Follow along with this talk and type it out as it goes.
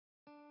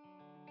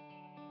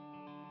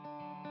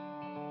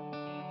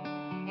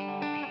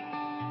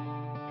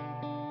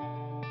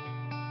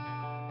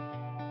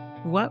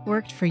what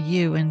worked for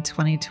you in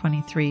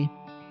 2023?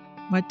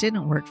 What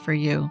didn't work for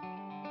you?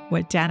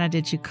 What data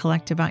did you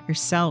collect about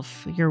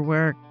yourself, your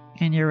work,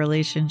 and your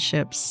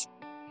relationships?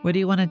 What do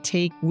you want to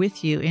take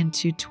with you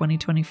into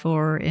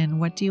 2024, and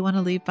what do you want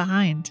to leave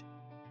behind?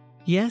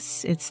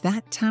 Yes, it's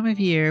that time of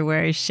year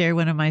where I share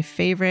one of my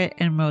favorite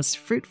and most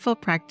fruitful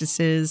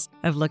practices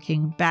of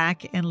looking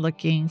back and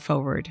looking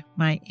forward,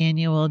 my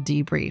annual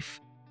debrief.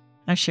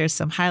 I'll share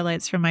some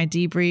highlights from my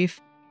debrief,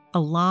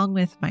 along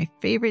with my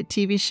favorite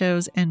TV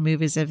shows and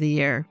movies of the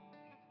year.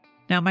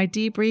 Now, my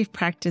debrief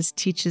practice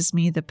teaches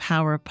me the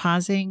power of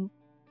pausing,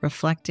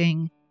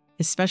 reflecting,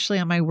 especially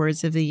on my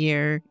words of the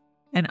year,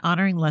 and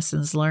honoring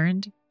lessons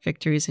learned,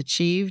 victories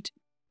achieved,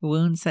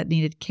 wounds that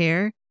needed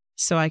care,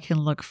 so I can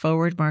look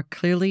forward more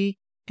clearly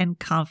and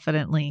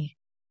confidently.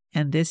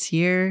 And this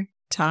year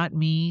taught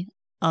me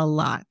a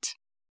lot.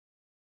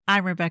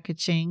 I'm Rebecca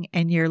Ching,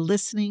 and you're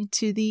listening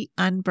to The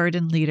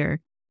Unburdened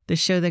Leader, the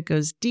show that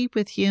goes deep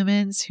with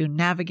humans who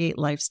navigate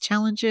life's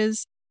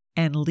challenges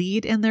and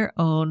lead in their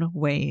own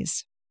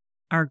ways.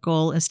 Our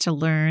goal is to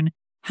learn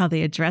how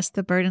they address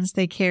the burdens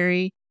they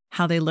carry,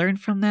 how they learn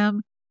from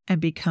them, and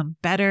become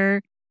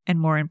better and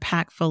more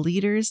impactful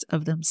leaders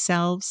of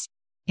themselves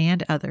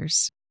and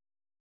others.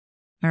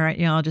 All right,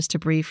 y'all, just a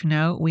brief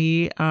note.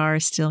 We are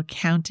still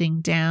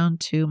counting down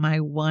to my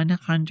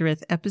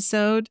 100th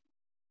episode.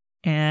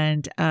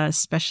 And a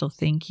special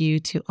thank you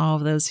to all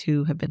of those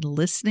who have been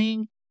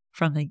listening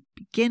from the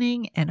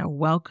beginning, and a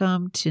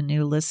welcome to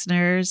new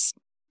listeners.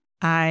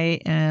 I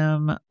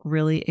am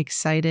really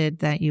excited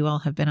that you all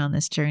have been on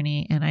this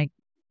journey, and I'm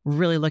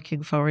really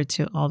looking forward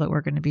to all that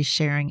we're going to be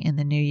sharing in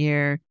the new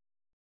year.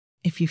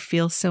 If you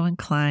feel so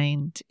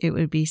inclined, it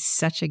would be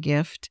such a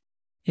gift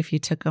if you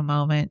took a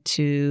moment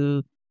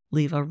to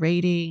leave a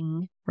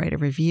rating, write a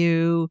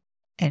review,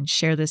 and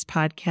share this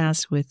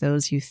podcast with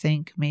those you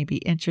think may be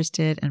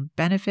interested and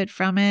benefit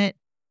from it.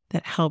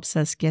 That helps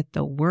us get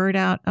the word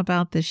out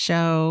about the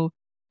show,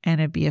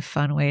 and it'd be a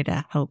fun way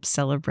to help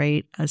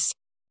celebrate us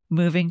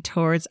moving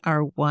towards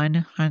our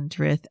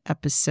 100th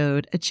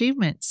episode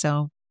achievement.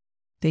 So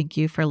thank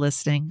you for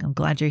listening. I'm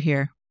glad you're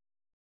here.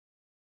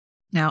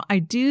 Now, I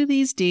do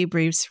these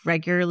debriefs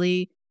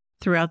regularly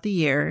throughout the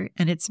year,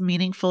 and it's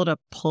meaningful to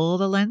pull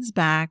the lens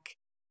back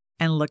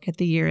and look at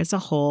the year as a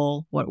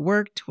whole, what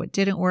worked, what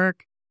didn't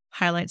work,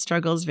 highlight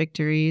struggles,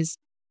 victories,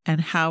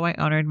 and how I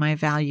honored my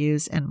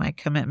values and my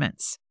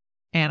commitments.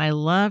 And I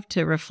love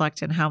to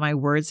reflect on how my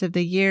words of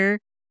the year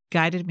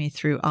guided me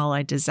through all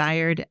I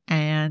desired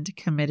and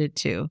committed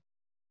to.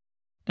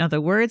 Now,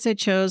 the words I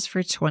chose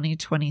for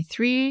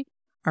 2023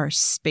 are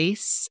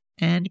space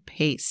and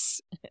pace.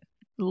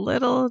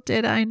 Little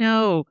did I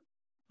know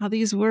how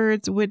these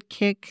words would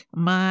kick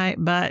my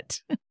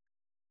butt.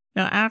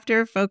 Now,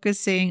 after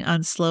focusing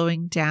on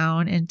slowing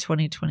down in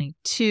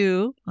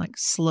 2022, like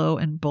slow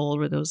and bold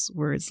were those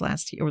words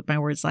last year, with my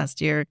words last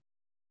year,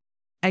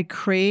 I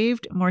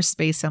craved more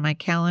space on my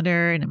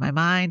calendar and in my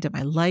mind and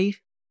my life.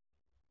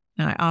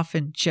 Now, I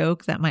often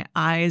joke that my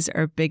eyes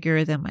are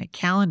bigger than my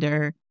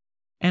calendar,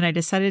 and I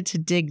decided to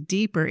dig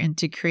deeper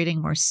into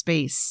creating more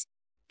space,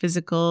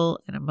 physical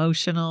and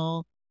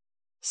emotional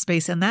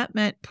space. And that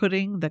meant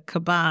putting the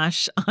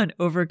kibosh on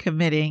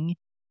overcommitting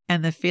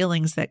and the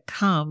feelings that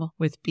come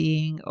with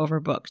being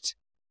overbooked.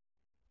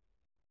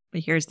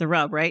 But here's the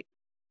rub, right?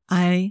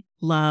 I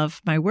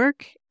love my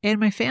work and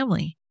my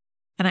family,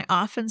 and I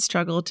often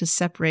struggle to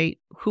separate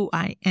who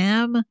I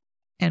am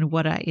and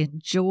what I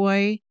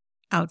enjoy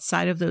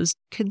outside of those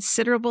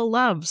considerable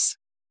loves.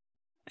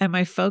 And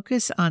my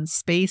focus on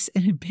space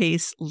and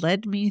pace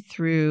led me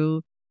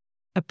through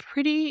a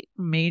pretty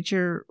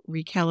major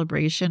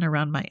recalibration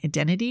around my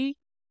identity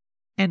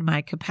and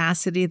my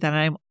capacity that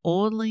I'm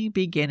only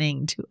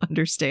beginning to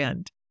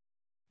understand.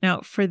 Now,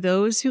 for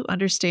those who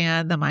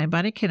understand the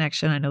mind-body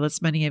connection, I know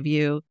that's many of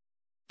you,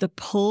 the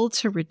pull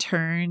to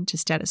return to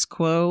status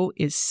quo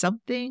is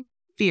something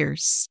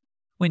fierce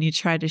when you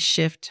try to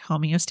shift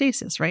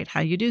homeostasis, right?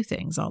 How you do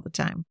things all the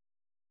time.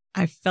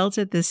 I felt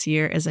it this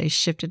year as I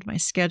shifted my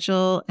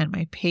schedule and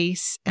my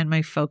pace and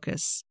my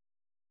focus.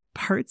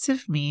 Parts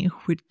of me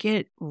would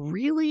get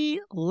really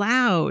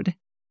loud,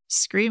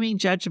 screaming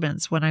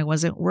judgments when I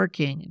wasn't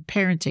working,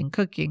 parenting,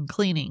 cooking,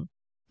 cleaning,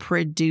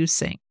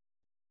 producing.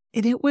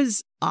 And it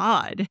was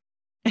odd.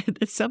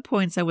 At some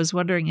points, I was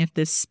wondering if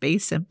this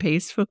space and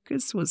pace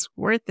focus was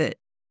worth it.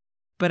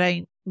 But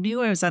I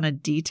knew I was on a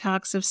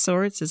detox of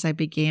sorts as I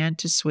began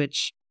to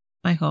switch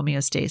my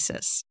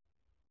homeostasis.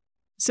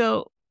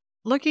 So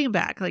looking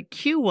back, like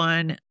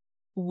Q1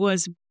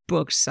 was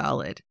booked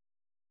solid.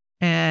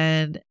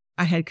 And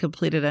I had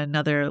completed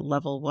another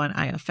level 1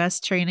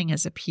 IFS training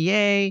as a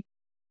PA.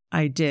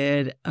 I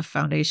did a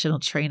foundational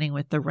training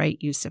with the Right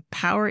Use of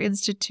Power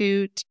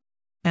Institute.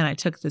 And I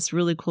took this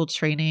really cool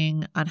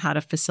training on how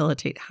to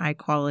facilitate high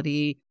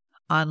quality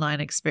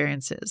online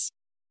experiences.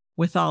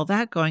 With all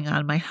that going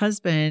on, my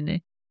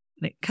husband,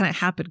 it kind of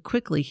happened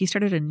quickly. He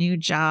started a new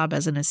job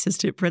as an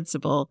assistant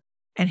principal,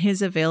 and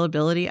his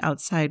availability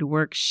outside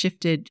work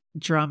shifted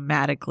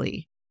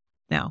dramatically.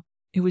 Now,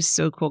 it was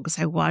so cool because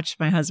I watched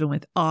my husband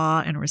with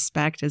awe and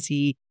respect as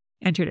he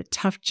entered a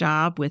tough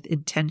job with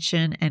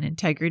intention and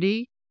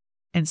integrity.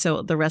 And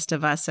so the rest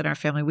of us in our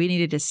family, we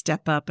needed to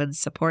step up and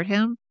support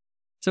him.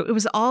 So it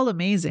was all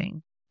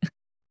amazing,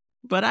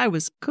 but I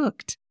was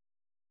cooked.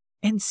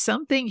 And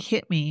something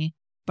hit me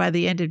by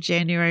the end of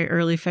January,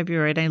 early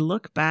February. And I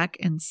look back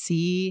and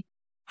see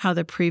how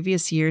the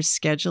previous year's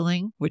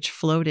scheduling, which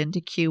flowed into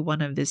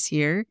Q1 of this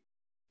year,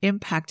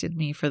 impacted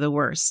me for the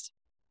worst.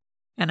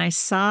 And I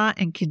saw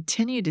and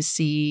continue to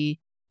see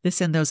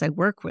this in those I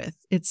work with.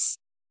 It's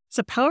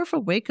a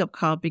powerful wake-up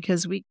call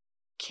because we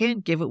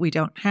can't give what we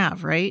don't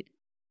have, right?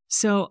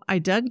 So I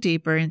dug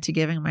deeper into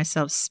giving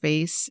myself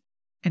space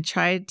and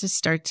tried to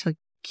start to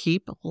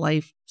keep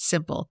life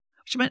simple,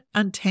 which meant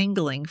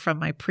untangling from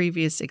my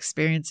previous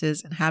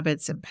experiences and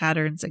habits and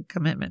patterns and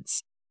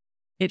commitments.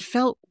 It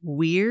felt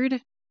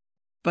weird,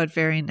 but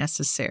very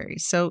necessary.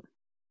 So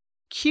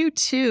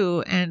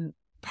Q2 and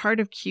part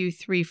of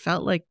Q3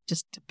 felt like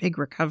just a big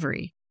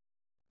recovery.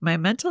 My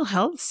mental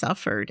health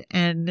suffered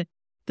and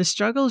the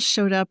struggles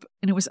showed up,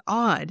 and it was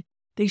odd.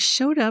 They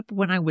showed up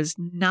when I was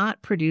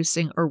not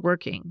producing or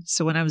working.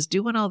 So when I was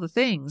doing all the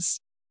things,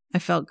 I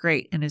felt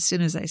great. And as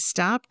soon as I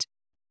stopped,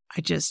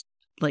 I just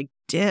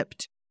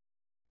dipped.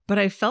 But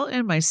I felt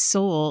in my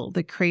soul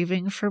the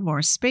craving for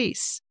more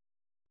space.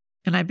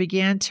 And I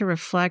began to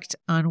reflect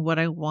on what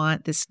I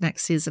want this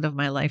next season of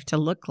my life to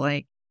look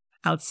like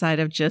outside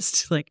of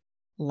just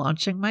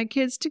launching my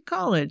kids to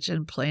college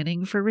and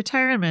planning for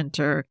retirement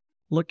or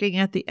looking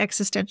at the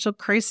existential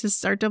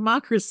crisis our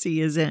democracy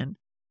is in.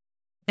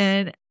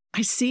 And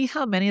I see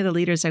how many of the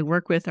leaders I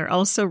work with are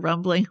also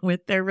rumbling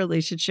with their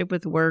relationship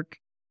with work,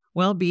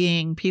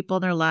 well-being, people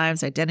in their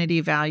lives,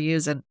 identity,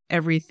 values, and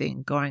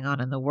everything going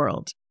on in the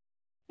world.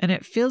 And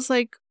it feels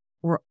like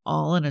we're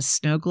all in a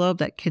snow globe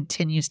that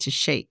continues to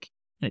shake,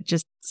 and it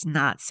just is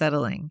not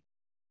settling.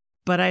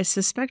 But I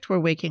suspect we're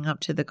waking up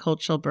to the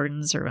cultural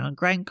burdens around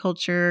grind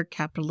culture,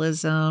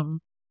 capitalism,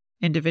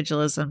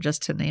 individualism,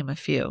 just to name a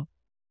few.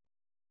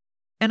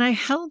 And I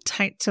held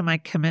tight to my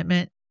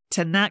commitment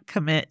to not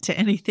commit to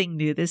anything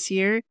new this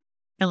year,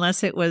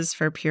 unless it was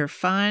for pure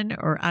fun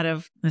or out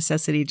of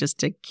necessity just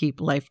to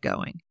keep life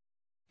going.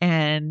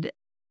 And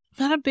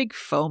I'm not a big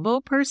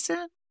FOMO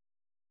person,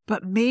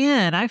 but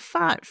man, I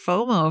fought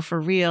FOMO for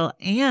real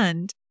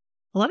and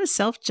a lot of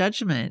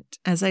self-judgment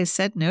as I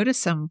said no to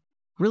some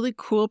really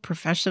cool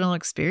professional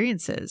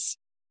experiences.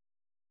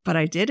 But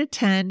I did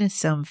attend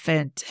some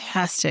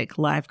fantastic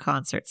live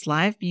concerts,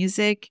 live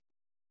music.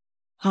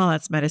 Oh,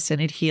 that's medicine.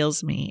 It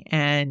heals me.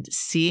 And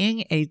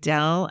seeing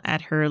Adele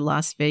at her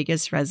Las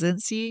Vegas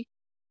residency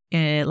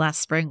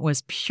last spring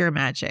was pure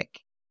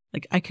magic.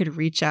 I could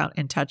reach out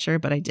and touch her,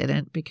 but I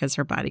didn't because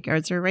her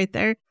bodyguards were right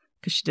there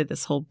because she did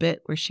this whole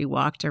bit where she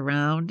walked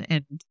around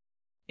and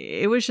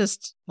it was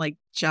just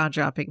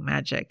jaw-dropping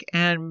magic.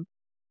 And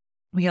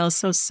we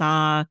also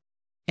saw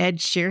Ed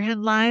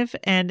Sheeran live,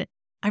 and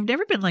I've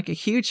never been a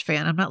huge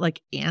fan. I'm not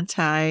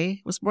anti,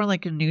 it was more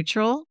a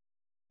neutral.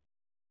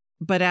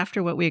 But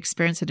after what we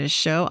experienced at his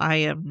show, I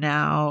am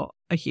now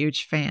a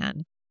huge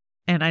fan.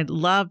 And I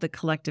love the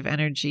collective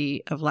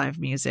energy of live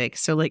music.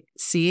 So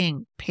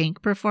seeing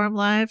Pink perform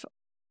live,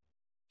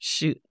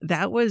 shoot,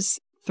 that was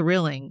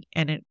thrilling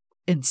and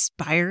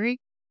inspiring.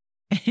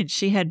 And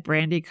she had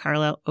Brandi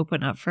Carlile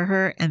open up for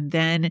her and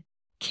then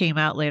came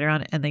out later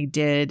on and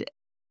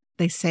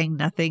they sang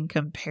Nothing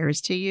Compares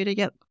to You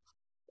together.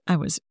 It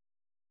was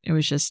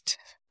just,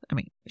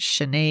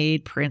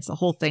 Sinead, Prince, the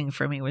whole thing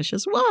for me was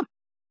just, whoa.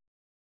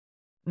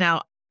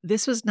 Now,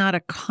 this was not a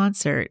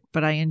concert,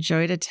 but I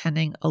enjoyed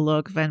attending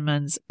Alok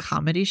Venman's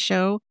comedy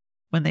show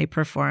when they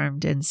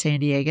performed in San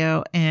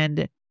Diego,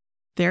 and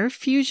their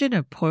fusion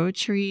of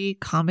poetry,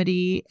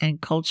 comedy,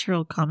 and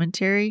cultural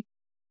commentary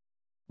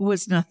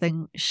was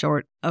nothing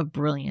short of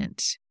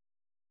brilliant.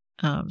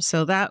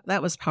 So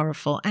that was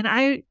powerful. And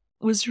I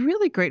was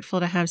really grateful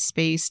to have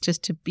space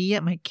just to be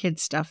at my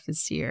kids' stuff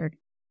this year.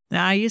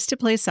 Now, I used to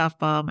play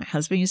softball. My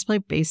husband used to play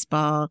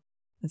baseball.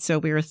 And so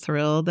we were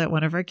thrilled that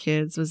one of our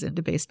kids was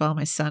into baseball.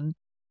 My son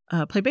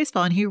played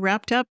baseball, and he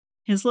wrapped up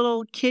his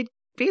little kid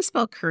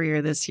baseball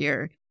career this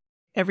year.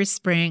 Every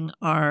spring,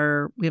 we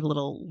have a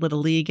little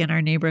league in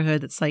our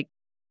neighborhood that's kind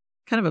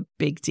of a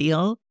big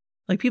deal.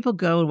 People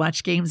go and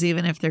watch games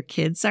even if their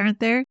kids aren't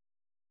there.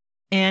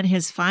 And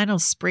his final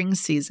spring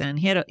season,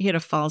 he had a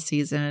fall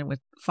season with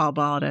fall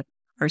ball at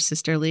our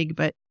sister league,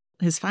 but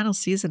his final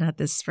season at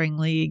this spring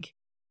league,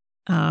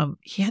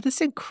 he had this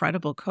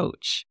incredible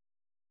coach.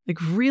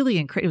 Really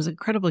incredible. He was an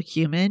incredible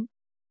human.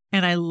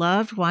 And I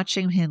loved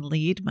watching him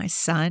lead my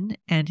son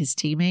and his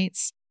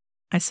teammates.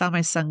 I saw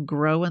my son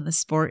grow in the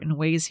sport in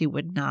ways he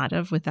would not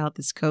have without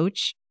this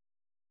coach.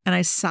 And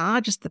I saw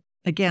just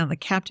the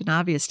Captain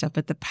Obvious stuff,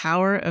 but the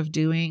power of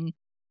doing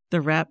the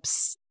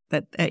reps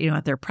that,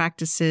 at their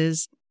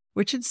practices,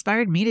 which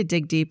inspired me to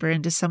dig deeper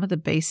into some of the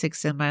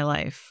basics in my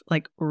life,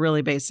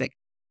 really basic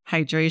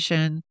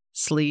hydration,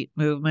 sleep,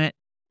 movement.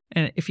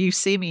 And if you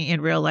see me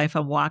in real life,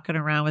 I'm walking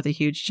around with a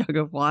huge jug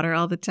of water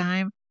all the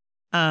time.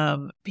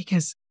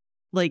 Because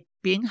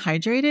being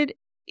hydrated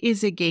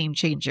is a game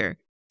changer.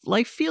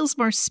 Life feels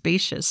more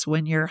spacious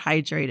when you're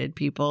hydrated,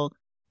 people.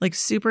 Like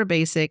super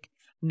basic,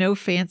 no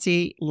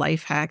fancy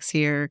life hacks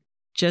here,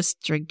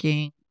 just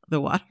drinking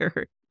the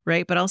water,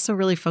 right? But also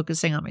really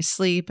focusing on my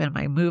sleep and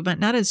my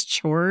movement, not as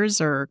chores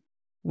or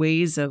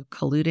ways of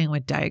colluding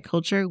with diet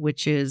culture,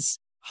 which is,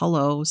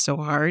 hello, so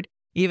hard,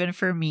 even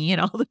for me and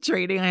all the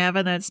training I have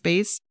in that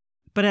space,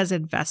 but as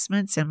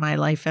investments in my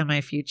life and my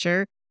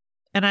future.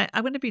 And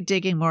I'm going to be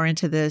digging more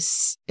into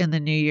this in the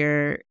new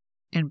year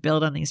and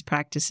build on these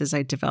practices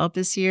I developed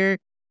this year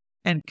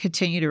and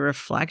continue to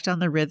reflect on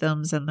the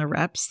rhythms and the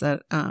reps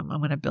that I'm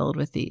going to build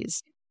with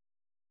these.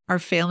 Our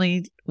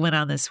family went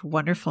on this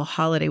wonderful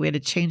holiday. We had to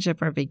change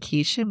up our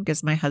vacation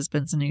because my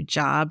husband's new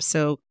job.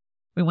 So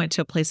we went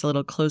to a place a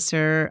little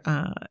closer,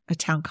 a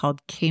town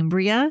called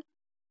Cambria,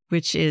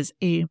 which is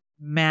a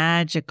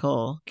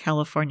magical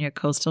California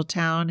coastal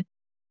town.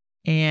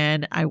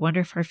 And I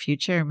wonder if our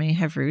future may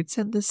have roots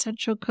in the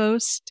Central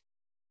Coast.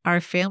 Our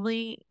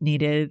family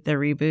needed the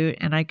reboot,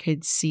 and I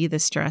could see the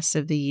stress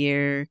of the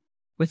year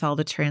with all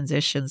the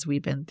transitions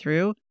we've been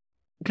through.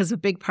 Because a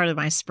big part of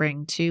my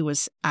spring, too,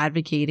 was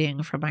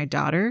advocating for my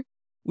daughter,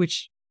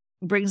 which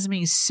brings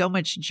me so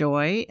much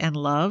joy and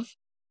love,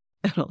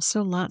 and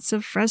also lots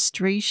of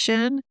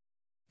frustration.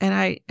 And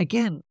I,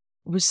 again,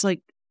 was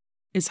like,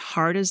 as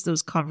hard as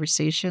those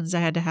conversations I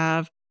had to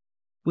have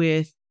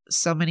with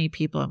so many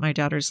people in my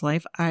daughter's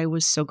life, I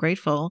was so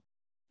grateful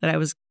that I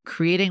was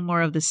creating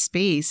more of the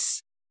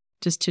space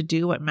just to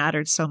do what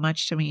mattered so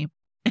much to me.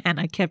 And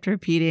I kept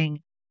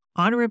repeating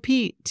on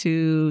repeat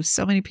to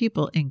so many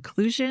people,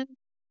 inclusion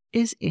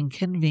is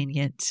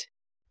inconvenient.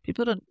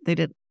 People they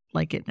didn't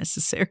like it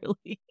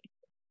necessarily.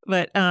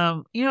 But,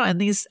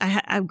 and these,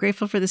 I'm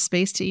grateful for the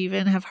space to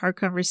even have hard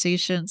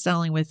conversations, not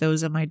only with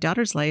those in my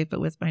daughter's life, but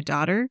with my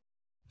daughter,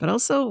 but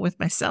also with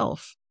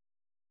myself.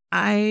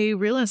 I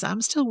realize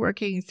I'm still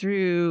working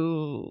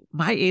through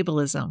my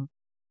ableism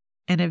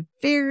and a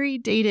very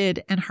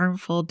dated and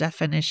harmful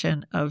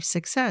definition of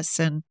success.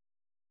 And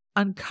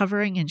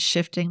uncovering and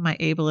shifting my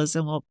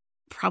ableism will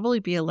probably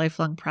be a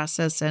lifelong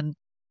process. And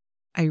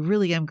I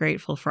really am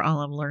grateful for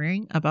all I'm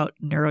learning about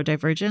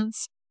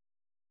neurodivergence.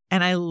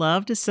 And I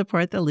love to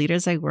support the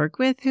leaders I work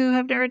with who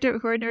are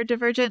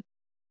neurodivergent.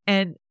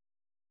 And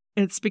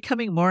it's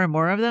becoming more and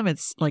more of them.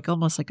 It's like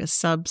almost like a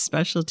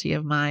subspecialty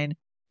of mine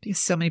because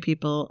so many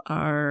people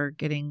are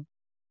getting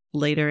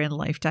later in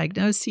life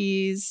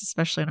diagnoses,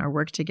 especially in our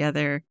work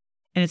together.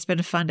 And it's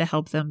been fun to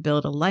help them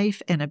build a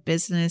life and a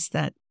business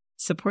that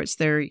supports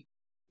their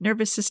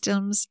nervous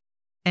systems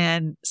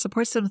and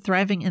supports them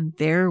thriving in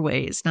their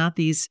ways, not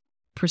these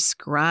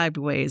prescribed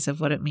ways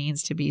of what it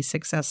means to be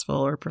successful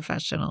or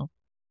professional.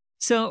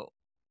 So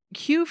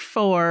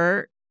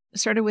Q4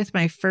 started with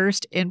my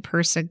first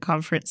in-person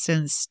conference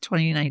since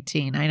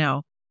 2019. I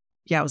know.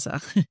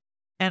 Yowza.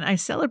 And I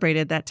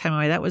celebrated that time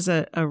away. That was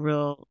a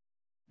real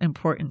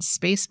important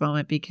space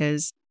moment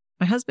because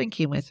my husband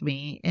came with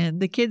me and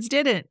the kids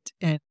didn't.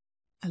 And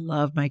I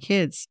love my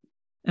kids.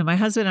 And my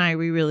husband and I,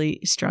 we really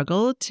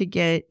struggled to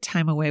get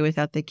time away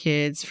without the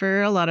kids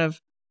for a lot of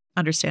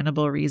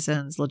understandable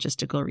reasons,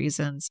 logistical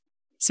reasons.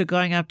 So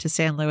going up to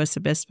San Luis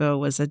Obispo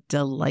was a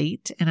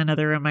delight and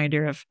another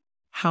reminder of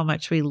how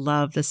much we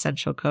love the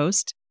Central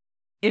Coast.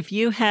 If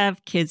you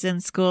have kids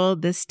in school,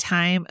 this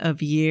time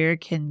of year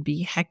can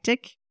be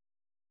hectic.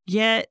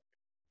 Yet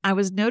I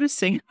was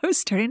noticing I was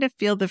starting to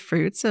feel the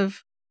fruits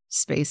of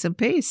space and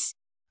pace.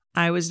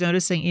 I was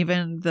noticing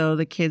even though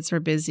the kids were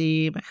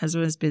busy, my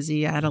husband was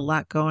busy, I had a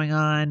lot going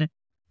on.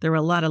 There were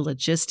a lot of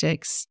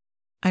logistics.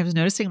 I was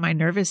noticing my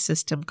nervous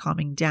system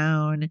calming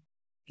down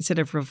instead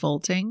of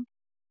revolting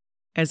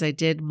as I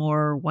did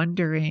more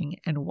wondering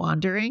and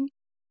wandering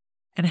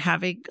and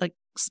having like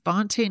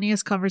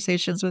spontaneous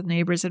conversations with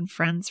neighbors and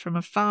friends from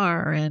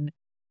afar and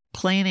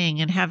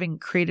planning and having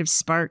creative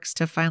sparks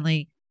to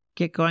finally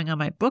get going on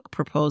my book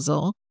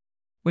proposal,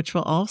 which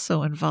will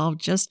also involve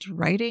just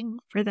writing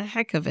for the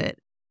heck of it.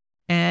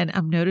 And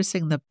I'm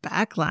noticing the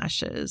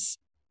backlashes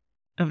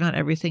of not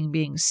everything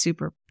being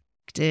super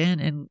packed in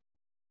and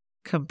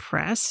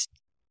compressed,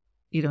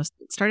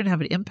 starting to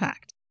have an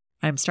impact.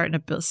 I'm starting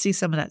to see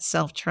some of that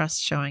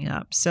self-trust showing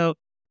up. So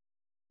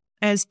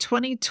as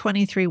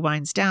 2023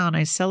 winds down,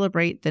 I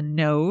celebrate the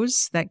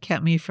no's that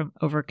kept me from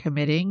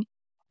overcommitting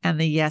and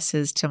the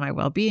yeses to my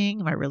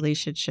well-being, my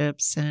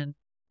relationships, and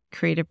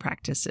creative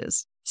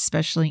practices,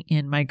 especially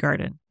in my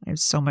garden. I have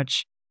so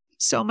much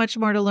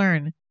more to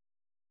learn.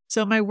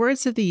 So my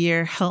words of the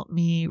year help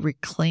me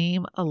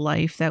reclaim a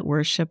life that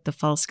worshiped the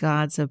false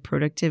gods of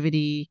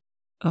productivity,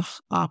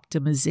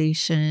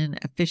 optimization,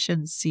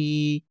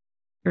 efficiency,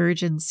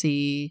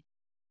 urgency,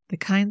 the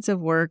kinds of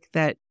work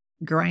that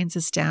grinds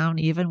us down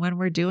even when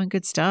we're doing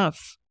good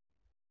stuff.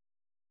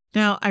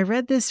 Now, I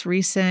read this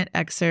recent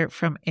excerpt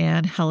from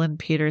Anne Helen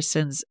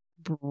Peterson's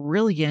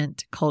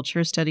brilliant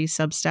culture study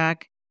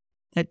Substack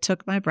that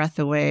took my breath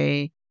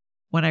away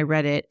when I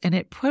read it, and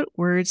it put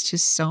words to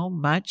so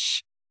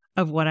much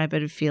of what I've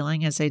been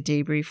feeling as I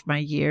debrief my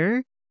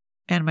year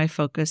and my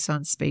focus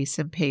on space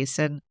and pace.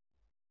 And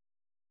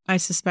I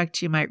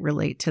suspect you might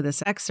relate to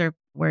this excerpt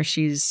where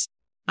she's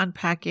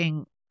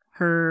unpacking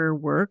her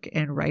work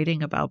and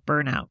writing about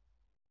burnout.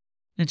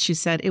 And she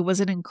said, "It was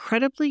an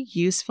incredibly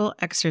useful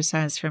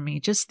exercise for me,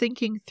 just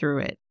thinking through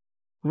it,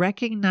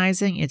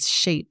 recognizing its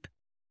shape,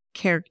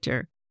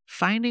 character,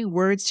 finding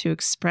words to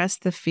express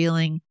the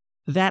feeling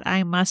that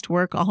I must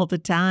work all the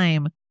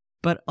time,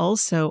 but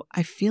also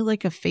I feel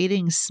like a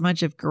fading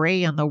smudge of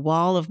gray on the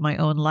wall of my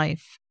own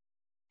life.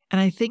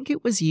 And I think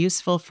it was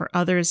useful for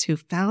others who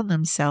found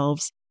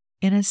themselves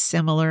in a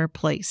similar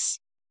place.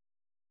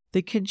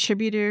 The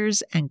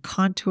contributors and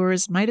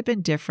contours might have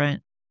been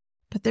different,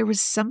 but there was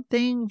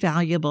something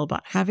valuable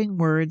about having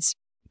words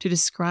to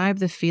describe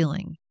the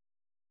feeling.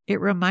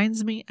 It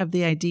reminds me of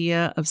the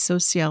idea of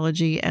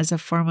sociology as a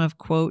form of,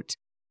 quote,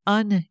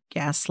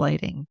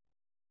 ungaslighting.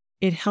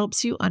 It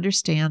helps you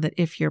understand that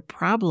if your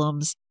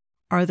problems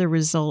are the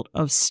result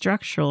of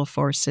structural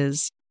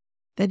forces,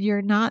 then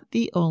you're not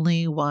the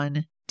only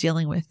one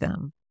dealing with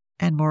them.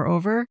 And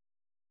moreover,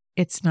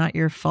 it's not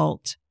your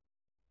fault.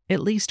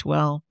 At least,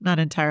 well, not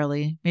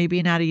entirely,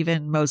 maybe not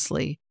even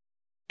mostly.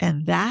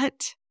 And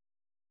that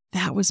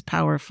was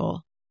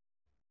powerful.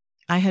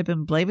 I had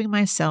been blaming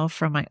myself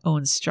for my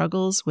own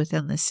struggles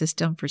within the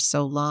system for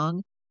so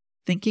long,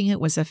 thinking it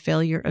was a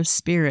failure of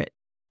spirit,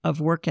 of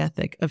work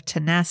ethic, of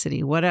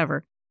tenacity,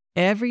 whatever.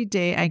 Every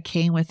day I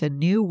came with a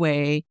new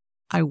way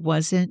I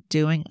wasn't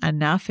doing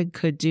enough and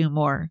could do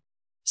more.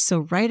 So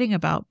writing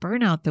about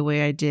burnout the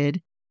way I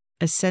did,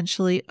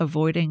 essentially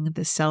avoiding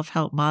the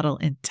self-help model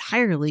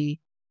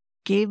entirely,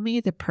 gave me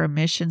the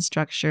permission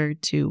structure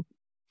to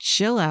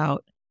chill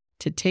out,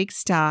 to take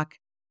stock,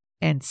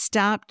 and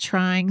stop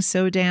trying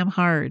so damn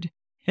hard,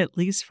 at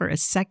least for a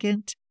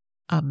second,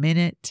 a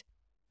minute,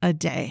 a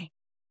day.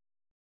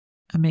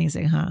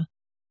 Amazing, huh?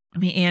 I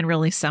mean, Anne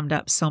really summed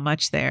up so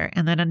much there.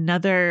 And then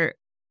another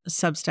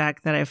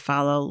Substack that I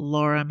follow,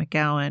 Laura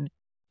McGowan,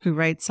 who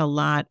writes a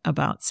lot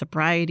about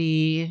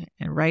sobriety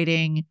and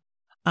writing.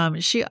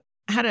 She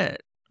had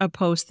a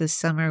post this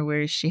summer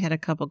where she had a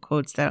couple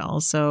quotes that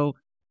also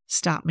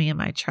stopped me in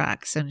my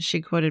tracks. And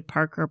she quoted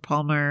Parker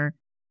Palmer,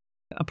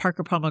 a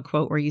Parker Palmer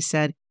quote where he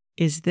said,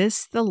 "Is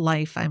this the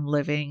life I'm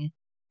living,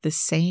 the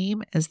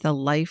same as the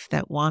life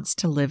that wants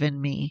to live in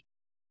me?"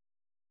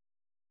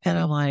 And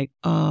I'm like,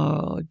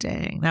 oh,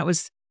 dang. That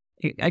was,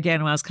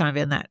 again, when I was kind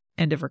of in that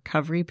end of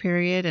recovery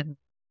period. And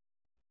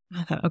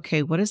I thought,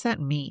 okay, what does that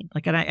mean?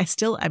 Like, and I'm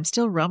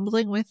still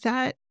rumbling with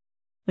that.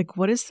 Like,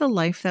 what is the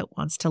life that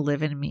wants to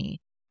live in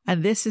me?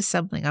 And this is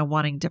something I'm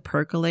wanting to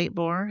percolate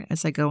more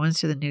as I go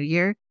into the new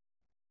year.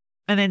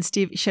 And then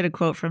she had a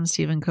quote from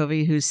Stephen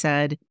Covey who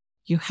said,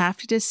 "You have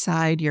to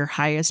decide your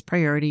highest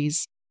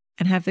priorities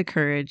and have the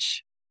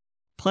courage,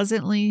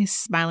 pleasantly,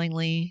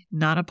 smilingly,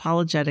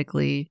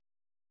 non-apologetically,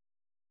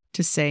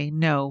 to say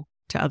no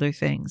to other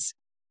things.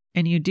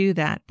 And you do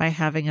that by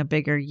having a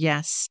bigger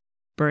yes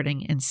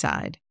burning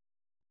inside."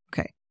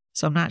 Okay,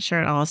 so I'm not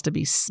sure it all has to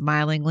be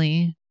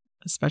smilingly,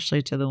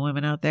 especially to the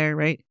women out there,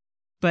 right?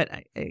 But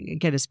I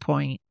get his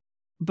point.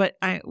 But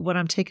what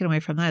I'm taking away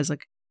from that is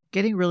like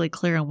getting really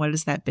clear on what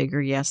is that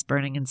bigger yes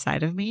burning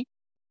inside of me.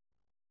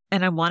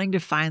 And I'm wanting to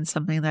find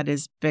something that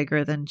is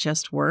bigger than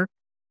just work,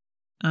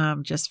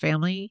 just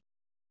family.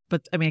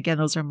 But I mean, again,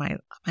 those are my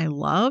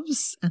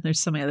loves, and there's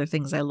so many other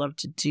things I love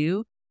to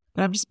do,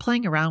 but I'm just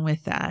playing around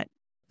with that.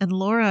 And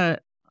Laura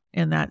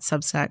in that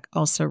Substack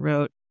also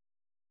wrote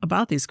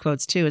about these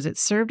quotes too, is it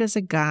served as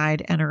a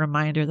guide and a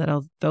reminder that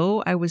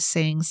although I was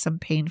saying some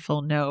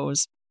painful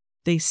no's,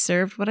 they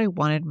served what I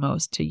wanted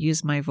most, to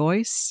use my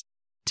voice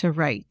to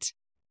write.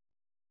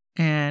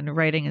 And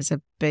writing is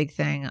a big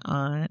thing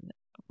on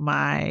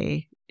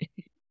my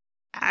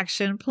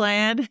action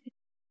plan,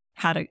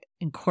 how to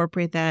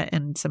incorporate that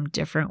in some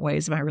different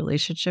ways in my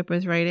relationship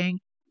with writing.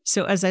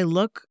 So as I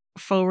look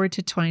forward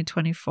to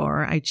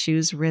 2024, I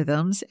choose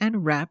rhythms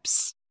and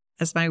reps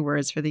as my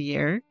words for the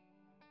year.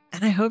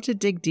 And I hope to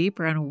dig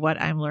deeper on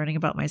what I'm learning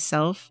about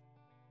myself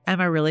and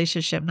my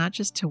relationship, not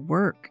just to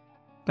work,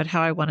 but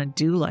how I want to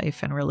do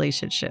life and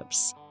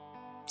relationships.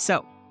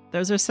 So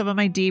those are some of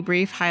my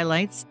debrief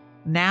highlights.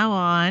 Now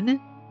on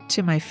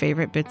to my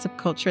favorite bits of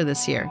culture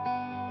this year.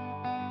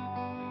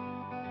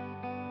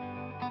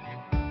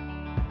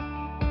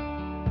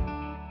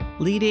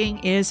 Leading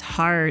is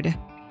hard.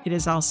 It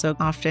is also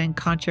often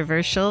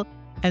controversial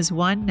as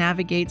one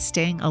navigates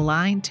staying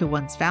aligned to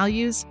one's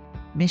values,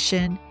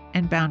 mission,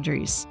 and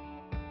boundaries.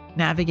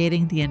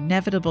 Navigating the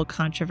inevitable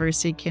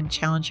controversy can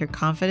challenge your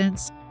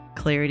confidence,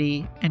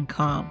 clarity, and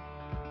calm.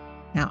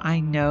 Now, I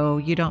know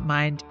you don't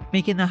mind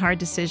making the hard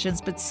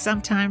decisions, but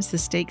sometimes the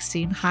stakes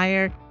seem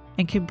higher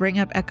and can bring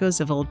up echoes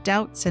of old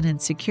doubts and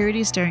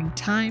insecurities during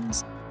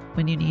times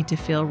when you need to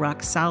feel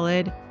rock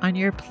solid on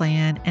your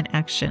plan and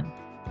action.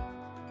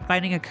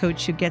 Finding a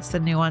coach who gets the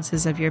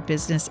nuances of your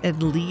business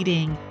and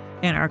leading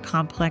in our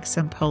complex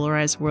and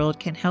polarized world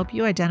can help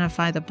you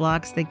identify the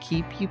blocks that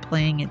keep you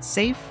playing it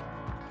safe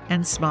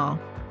and small.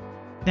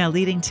 Now,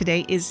 leading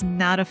today is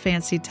not a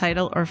fancy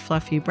title or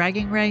fluffy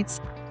bragging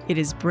rights. It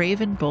is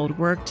brave and bold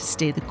work to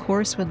stay the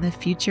course when the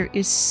future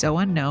is so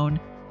unknown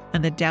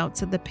and the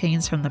doubts and the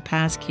pains from the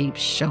past keep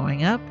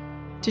showing up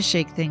to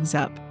shake things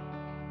up.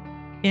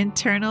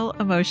 Internal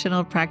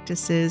emotional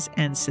practices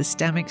and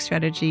systemic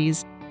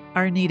strategies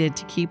are needed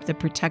to keep the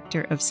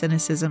protector of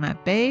cynicism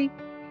at bay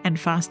and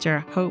foster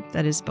hope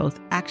that is both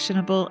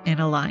actionable and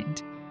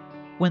aligned.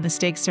 When the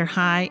stakes are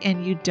high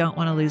and you don't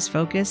want to lose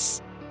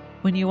focus,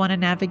 when you want to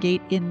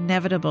navigate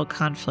inevitable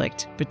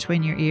conflict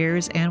between your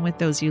ears and with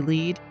those you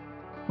lead,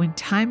 when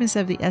time is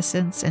of the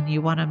essence and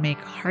you want to make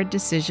hard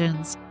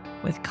decisions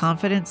with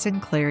confidence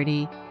and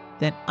clarity,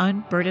 then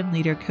Unburdened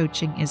Leader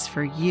Coaching is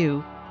for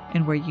you,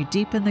 and where you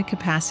deepen the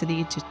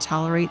capacity to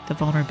tolerate the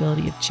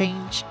vulnerability of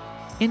change,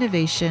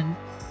 innovation,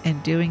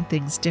 and doing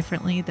things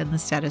differently than the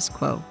status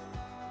quo.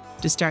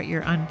 To start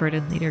your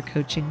Unburdened Leader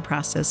Coaching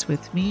process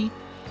with me,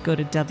 go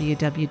to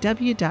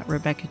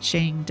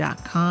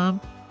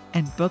www.rebeccachang.com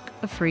and book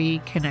a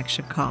free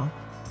connection call.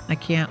 I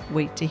can't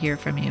wait to hear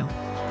from you.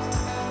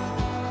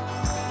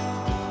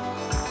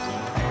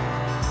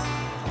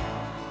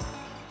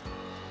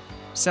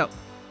 So,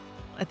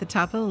 at the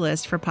top of the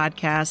list for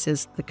podcasts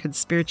is the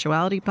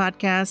Conspirituality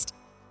podcast,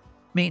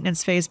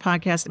 Maintenance Phase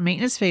podcast.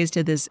 Maintenance Phase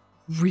did this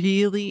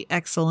really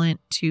excellent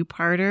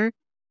two-parter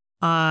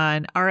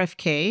on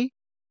RFK.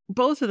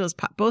 Both of those,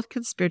 both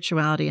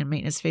Conspirituality and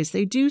Maintenance Phase,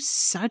 they do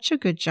such a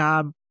good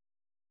job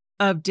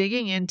of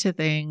digging into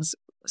things,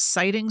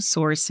 citing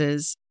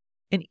sources,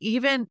 and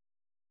even,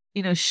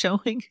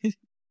 showing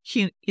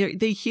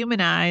they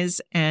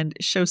humanize and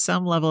show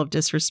some level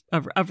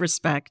of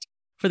respect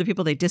for the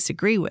people they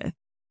disagree with.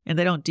 And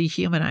they don't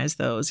dehumanize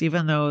those,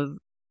 even though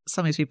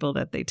some of these people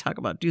that they talk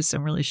about do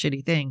some really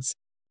shitty things.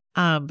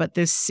 But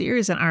this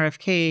series on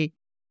RFK,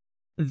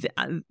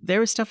 there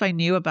was stuff I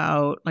knew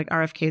about, like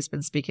RFK has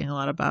been speaking a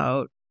lot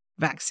about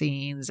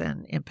vaccines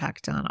and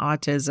impact on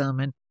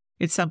autism. And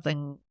it's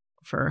something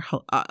for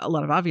a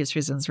lot of obvious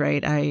reasons,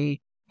 right? I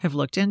have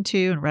looked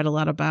into and read a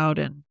lot about,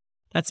 and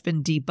that's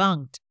been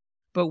debunked.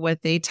 But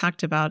what they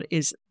talked about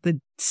is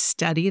the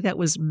study that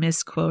was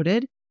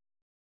misquoted.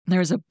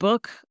 There's a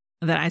book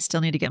that I still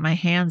need to get my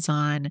hands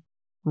on,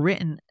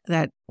 written,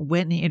 that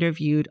went and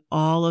interviewed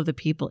all of the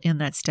people in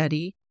that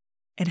study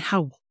and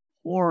how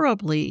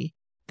horribly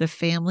the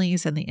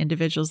families and the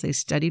individuals they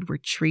studied were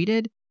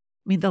treated.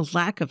 I mean, the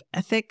lack of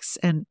ethics.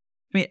 And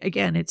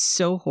again, it's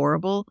so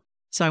horrible.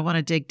 So I want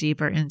to dig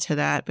deeper into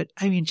that. But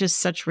just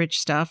such rich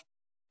stuff.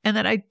 And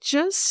then I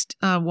just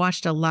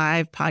watched a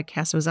live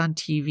podcast. It was on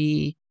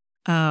TV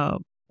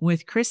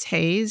with Chris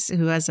Hayes,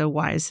 who has a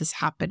Why Is This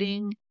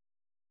Happening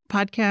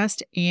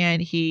podcast,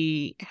 and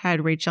he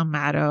had Rachel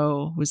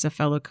Maddow, who's a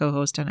fellow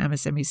co-host on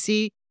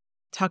MSNBC,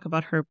 talk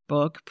about her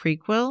book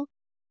Prequel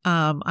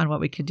on what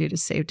we can do to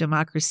save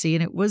democracy.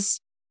 And it was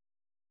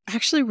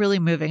actually really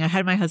moving. I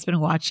had my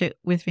husband watch it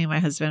with me. My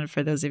husband,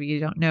 for those of you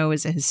who don't know,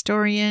 is a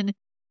historian,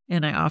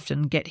 and I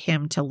often get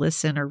him to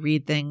listen or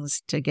read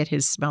things to get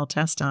his smell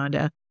test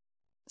on,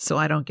 so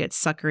I don't get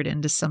suckered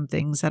into some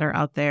things that are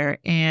out there.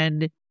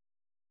 And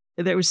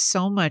there was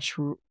so much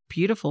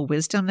beautiful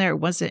wisdom there.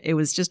 It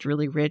was just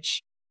really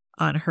rich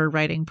on her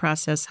writing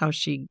process, how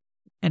she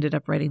ended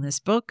up writing this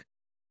book.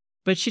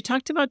 But she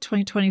talked about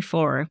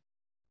 2024.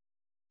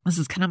 This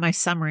is kind of my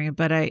summary,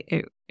 but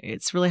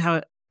it's really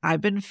how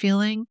I've been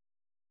feeling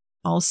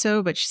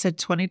also. But she said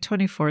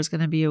 2024 is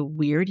going to be a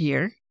weird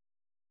year,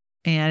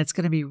 and it's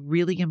going to be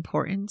really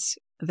important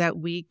that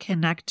we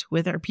connect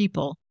with our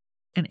people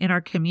and in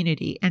our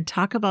community and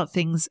talk about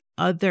things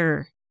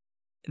other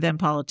than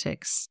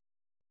politics,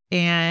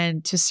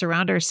 and to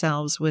surround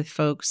ourselves with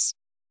folks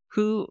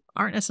who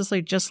aren't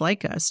necessarily just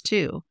like us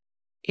too,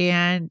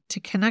 and to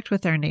connect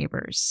with our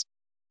neighbors,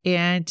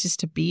 and just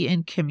to be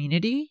in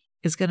community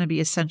is going to be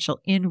essential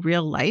in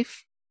real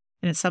life.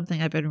 And it's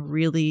something I've been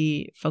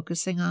really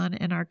focusing on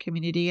in our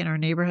community, in our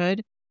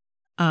neighborhood.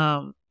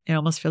 It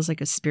almost feels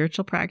like a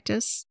spiritual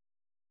practice.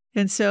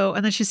 And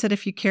then she said,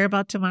 if you care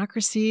about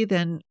democracy,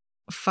 then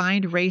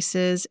find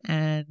races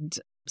and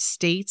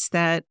states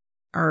that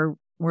are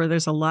where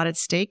there's a lot at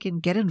stake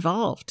and get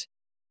involved.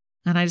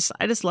 And I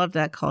just love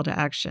that call to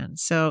action.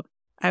 So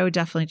I would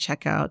definitely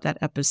check out that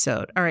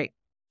episode. All right.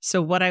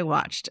 So what I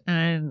watched,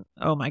 and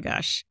oh my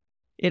gosh,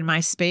 in my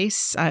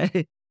space,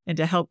 and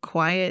to help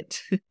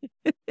quiet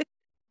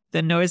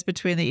the noise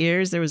between the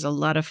ears, there was a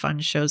lot of fun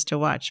shows to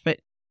watch. But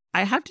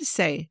I have to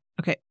say,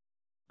 okay,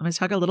 I'm going to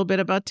talk a little bit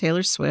about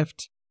Taylor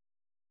Swift.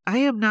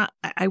 I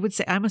would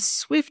say I'm a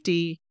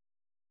Swiftie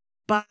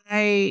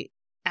by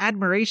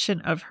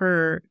admiration of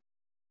her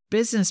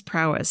business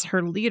prowess,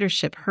 her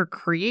leadership, her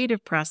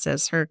creative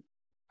process, her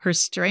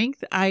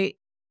strength.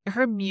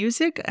 Her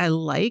music I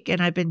like,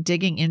 and I've been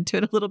digging into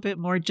it a little bit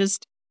more,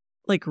 just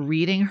like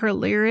reading her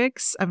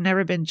lyrics. I've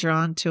never been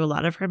drawn to a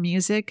lot of her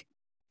music,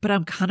 but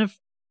I'm kind of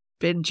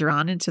been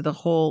drawn into the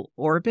whole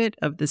orbit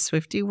of the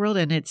Swiftie world,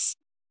 and it's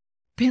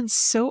been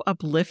so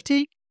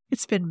uplifting.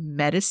 It's been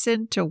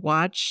medicine to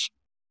watch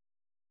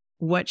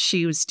what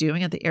she was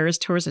doing at the Eras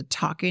tours and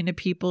talking to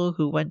people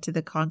who went to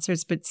the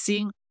concerts, but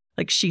seeing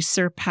like she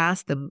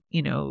surpassed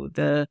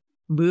the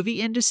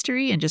movie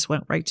industry and just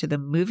went right to the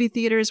movie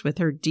theaters with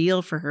her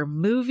deal for her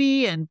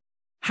movie. And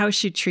how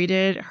she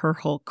treated her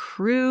whole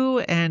crew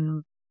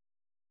and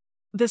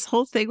this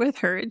whole thing with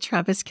her and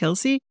Travis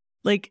Kelce.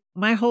 Like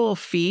my whole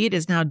feed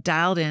is now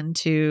dialed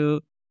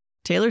into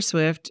Taylor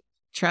Swift,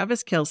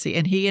 Travis Kelce,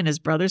 and he and his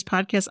brother's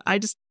podcast. I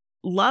just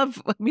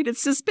love, I mean,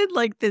 it's just been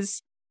like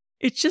this.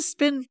 It's just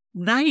been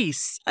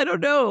nice. I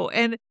don't know.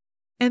 And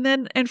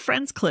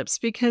Friends clips,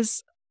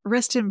 because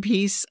rest in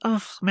peace.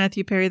 Oh,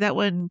 Matthew Perry, that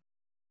one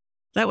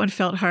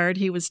felt hard.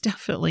 He was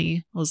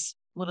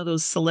one of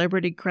those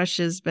celebrity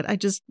crushes, but I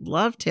just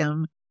loved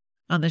him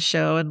on the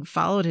show and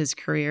followed his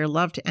career,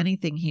 loved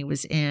anything he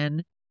was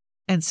in.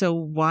 And so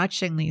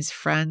watching these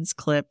Friends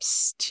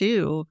clips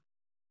too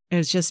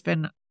has just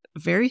been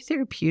very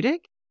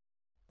therapeutic.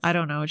 I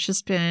don't know. It's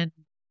just been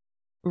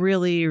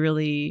really,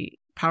 really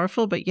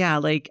powerful. But yeah,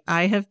 like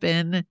I have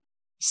been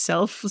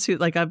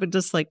I've been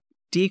just like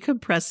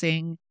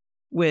decompressing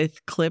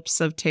with clips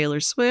of Taylor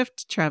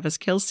Swift, Travis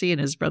Kelce and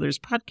his brother's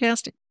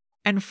podcast,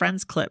 and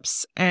Friends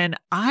clips. And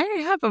I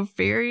have a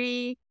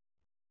very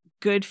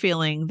good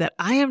feeling that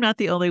I am not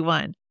the only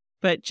one,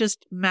 but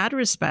just mad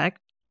respect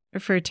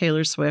for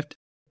Taylor Swift.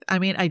 I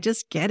mean, I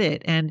just get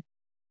it. And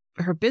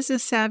her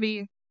business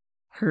savvy,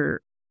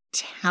 her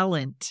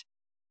talent,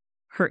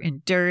 her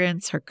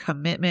endurance, her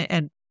commitment.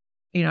 And,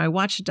 you know, I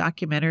watched a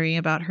documentary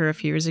about her a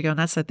few years ago, and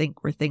that's, I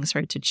think, where things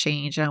started to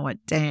change. And I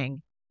went,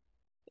 dang,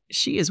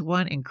 she is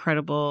one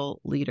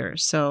incredible leader.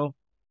 So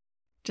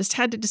just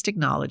had to just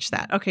acknowledge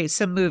that. Okay,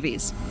 some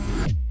movies.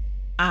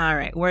 All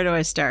right, where do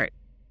I start?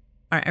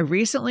 All right, I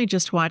recently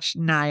just watched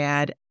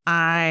Naiad.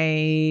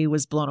 I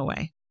was blown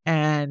away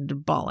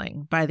and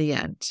bawling by the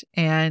end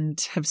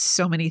and have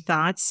so many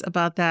thoughts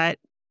about that.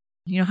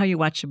 You know how you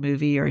watch a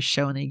movie or a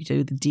show and then you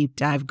do the deep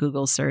dive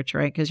Google search,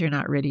 right? Because you're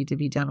not ready to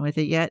be done with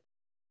it yet.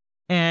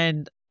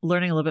 And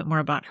learning a little bit more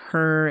about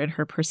her and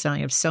her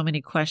personality. I have so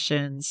many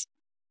questions.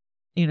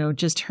 You know,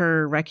 just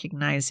her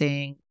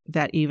recognizing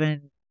that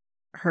even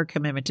her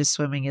commitment to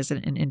swimming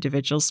isn't an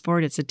individual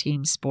sport, it's a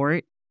team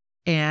sport.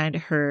 And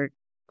her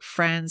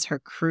friends, her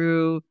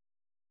crew,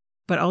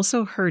 but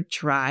also her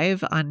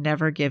drive on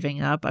never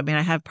giving up. I mean,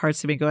 I have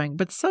parts of me going,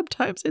 but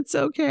sometimes it's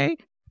okay.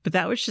 But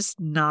that was just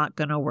not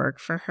going to work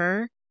for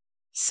her.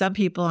 Some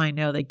people I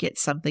know, they get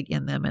something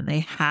in them and they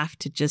have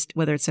to just,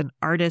 whether it's an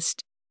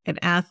artist, an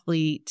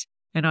athlete,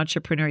 an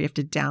entrepreneur, you have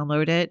to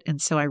download it.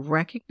 And so I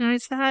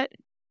recognize that.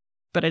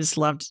 But I just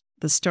loved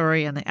the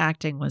story, and the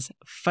acting was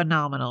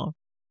phenomenal.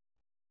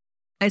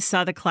 I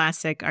saw the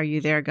classic Are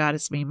You There, God?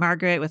 It's Me,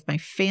 Margaret with my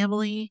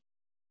family.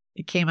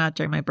 It came out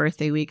during my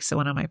birthday week, so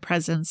one of my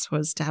presents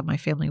was to have my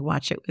family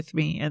watch it with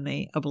me, and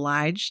they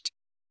obliged.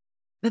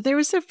 But there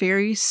was a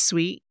very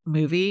sweet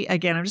movie.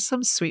 Again, I'm just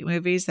some sweet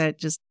movies that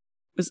just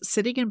was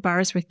sitting in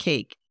bars with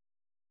cake.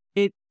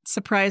 It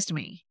surprised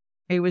me.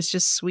 It was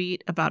just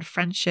sweet about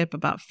friendship,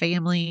 about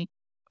family,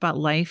 about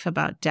life,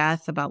 about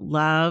death, about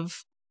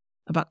love,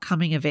 about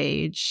coming of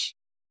age.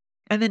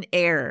 And then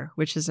Air,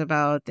 which is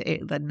about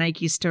the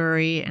Nike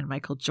story and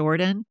Michael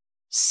Jordan.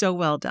 So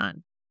well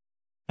done.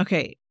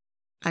 Okay,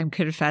 I'm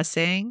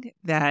confessing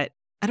that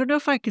I don't know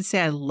if I could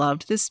say I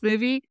loved this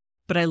movie,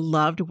 but I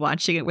loved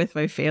watching it with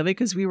my family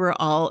because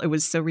it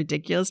was so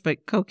ridiculous,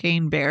 but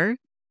Cocaine Bear.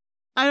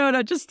 I don't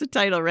know, just the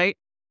title, right?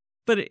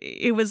 But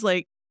it was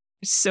like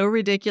so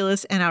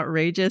ridiculous and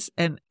outrageous,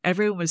 and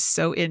everyone was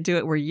so into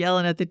it. We're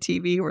yelling at the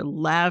TV, we're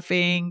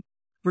laughing,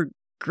 we're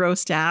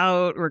grossed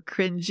out, we're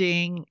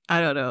cringing.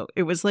 I don't know.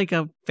 It was like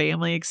a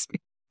family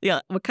experience. Yeah,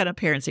 what kind of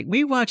parenting?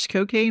 We watched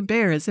Cocaine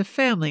Bear as a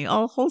family,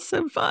 all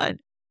wholesome fun,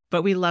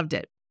 but we loved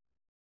it.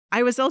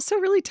 I was also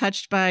really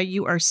touched by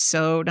You Are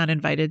So Not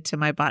Invited to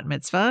My Bat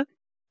Mitzvah.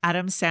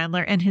 Adam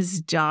Sandler and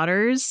his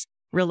daughters,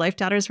 real life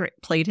daughters,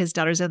 played his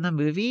daughters in the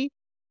movie.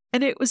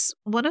 And it was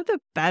one of the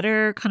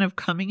better kind of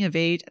coming of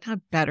age, not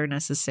better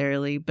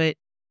necessarily, but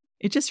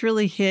it just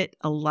really hit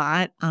a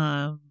lot.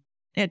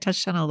 It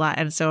touched on a lot.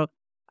 And so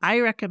I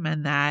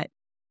recommend that.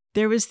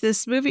 There was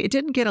this movie, it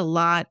didn't get a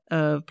lot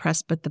of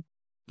press, but the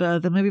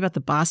movie about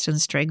the Boston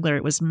Strangler,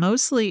 it was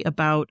mostly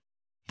about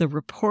the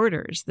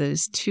reporters,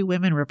 those two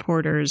women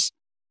reporters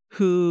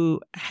who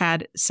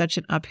had such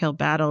an uphill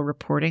battle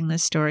reporting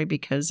this story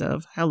because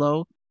of,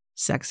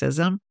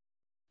 sexism.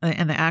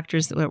 And the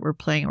actors that were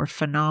playing were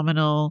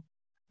phenomenal.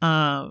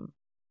 I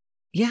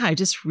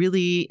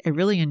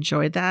really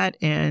enjoyed that.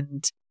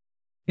 And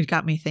it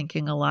got me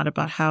thinking a lot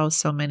about how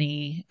so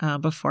many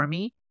before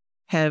me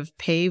have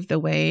paved the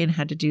way and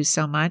had to do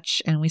so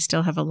much. And we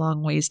still have a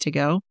long ways to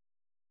go.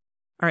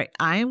 All right,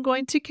 I am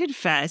going to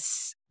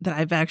confess that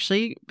I've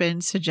actually been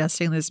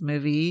suggesting this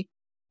movie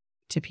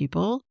to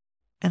people,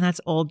 and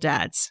that's Old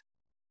Dads.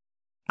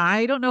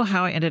 I don't know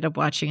how I ended up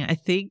watching it. I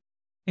think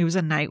it was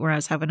a night where I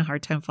was having a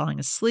hard time falling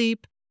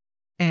asleep,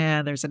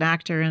 and there's an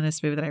actor in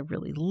this movie that I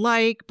really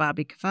like,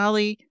 Bobby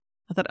Cavalli.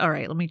 I thought, all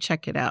right, let me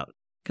check it out,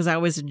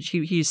 because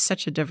he's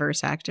such a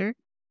diverse actor.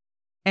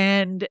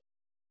 And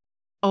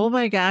oh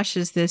my gosh,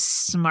 is this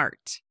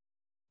smart.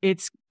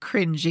 It's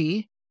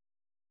cringy.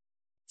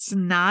 It's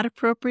not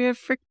appropriate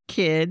for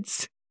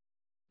kids,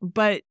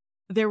 but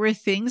there were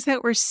things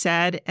that were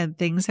said and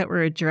things that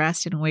were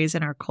addressed in ways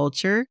in our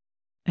culture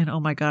And oh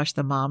my gosh,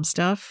 the mom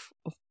stuff.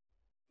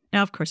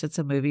 Now, of course, it's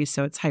a movie,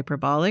 so it's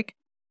hyperbolic,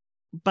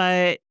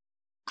 but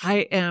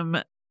I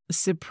am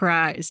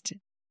surprised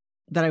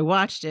that I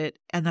watched it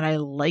and that I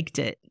liked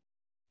it.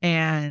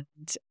 And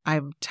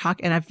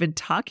I've been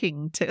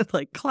talking to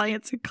like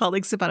clients and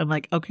colleagues about it. I'm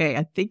like, okay,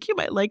 I think you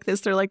might like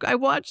this. They're like, I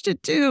watched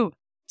it too.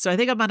 So I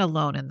think I'm not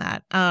alone in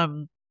that.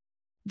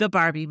 The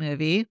Barbie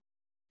movie,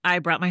 I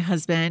brought my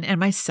husband and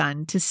my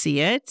son to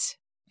see it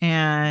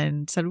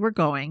and said, we're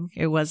going.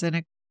 It wasn't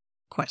a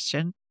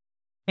question.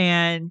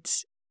 And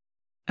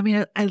I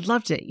mean, I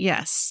loved it.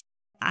 Yes.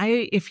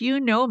 If you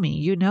know me,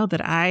 you know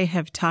that I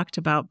have talked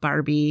about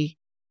Barbie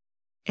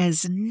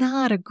as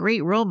not a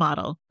great role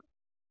model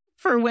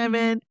for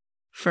women,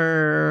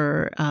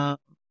 for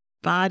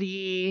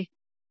body,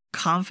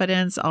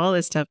 confidence, all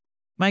this stuff.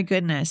 My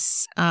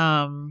goodness.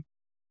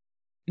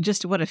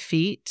 Just what a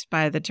feat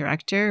by the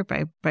director,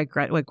 by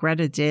what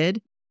Greta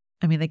did.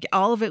 I mean, like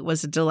all of it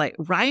was a delight.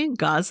 Ryan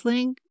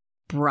Gosling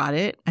brought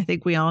it. I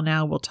think we all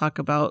now will talk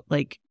about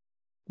like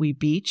We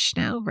Beach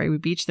now, right? We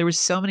Beach. There were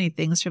so many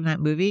things from that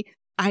movie.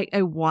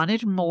 I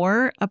wanted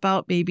more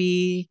about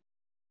maybe,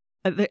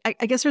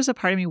 I guess there's a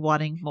part of me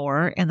wanting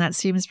more, and that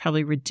seems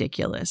probably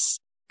ridiculous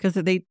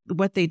because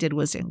what they did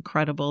was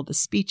incredible. The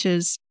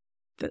speeches,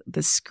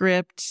 the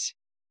script,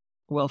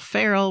 Will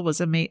Ferrell was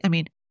amazing. I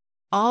mean,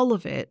 all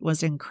of it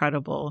was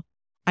incredible.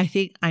 I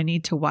think I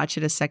need to watch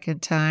it a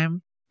second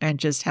time and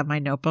just have my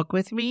notebook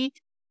with me.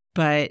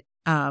 But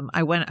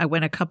I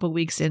went a couple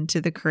weeks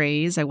into the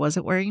craze. I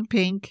wasn't wearing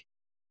pink.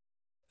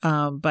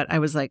 But I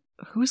was like,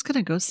 who's going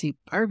to go see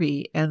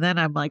Barbie? And then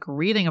I'm like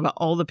reading about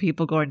all the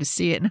people going to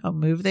see it and how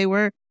moved they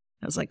were.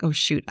 I was like, oh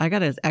shoot, I got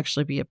to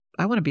actually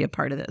I want to be a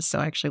part of this. So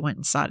I actually went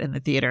and saw it in the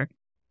theater.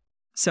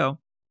 So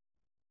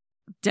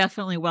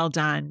definitely well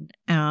done.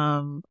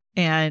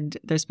 And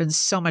there's been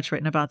so much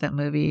written about that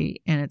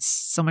movie, and it's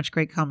so much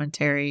great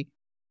commentary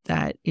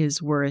that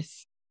is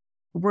worth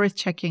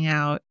checking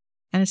out.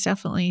 And it's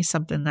definitely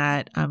something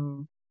that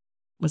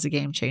was a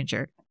game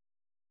changer.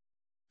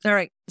 All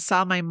right,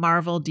 saw my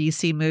Marvel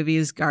DC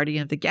movies,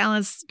 Guardians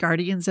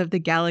of the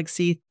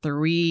Galaxy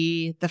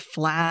 3, The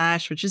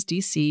Flash, which is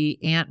DC,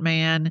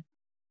 Ant-Man.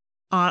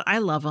 I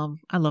love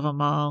them. I love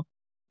them all.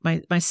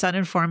 My son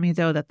informed me,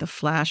 though, that The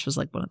Flash was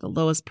like one of the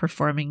lowest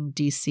performing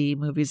DC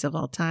movies of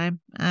all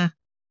time. I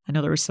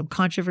know there was some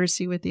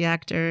controversy with the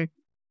actor.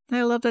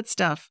 I love that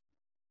stuff.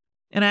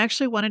 And I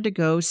actually wanted to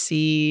go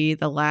see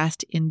the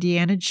last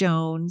Indiana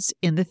Jones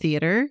in the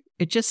theater.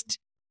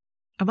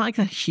 I'm not like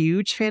a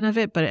huge fan of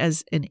it, but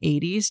as an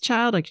 80s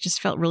child, like it just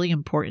felt really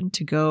important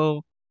to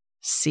go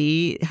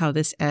see how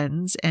this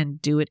ends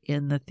and do it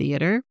in the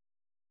theater.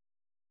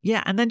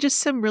 Yeah, and then just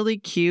some really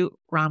cute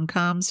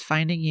rom-coms,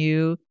 Finding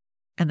You,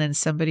 and then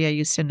Somebody I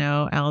Used to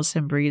Know,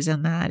 Allison Bree's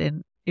in that,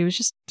 and it was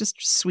just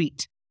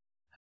sweet.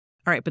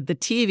 All right, but the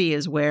TV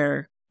is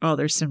where,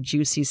 there's some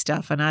juicy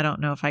stuff, and I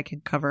don't know if I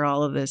can cover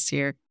all of this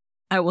here.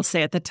 I will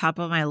say at the top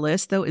of my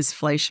list, though, is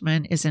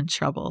Fleischman is in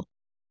Trouble.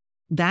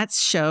 That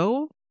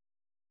show,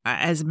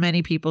 as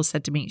many people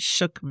said to me,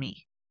 shook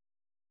me.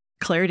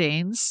 Claire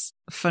Danes,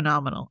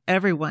 phenomenal.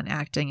 Everyone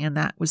acting in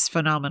that was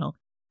phenomenal.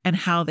 And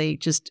how they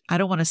I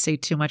don't want to say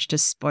too much to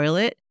spoil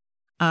it.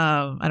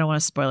 I don't want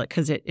to spoil it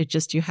because it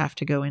just, you have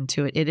to go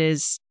into it. It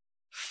is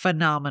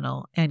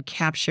phenomenal and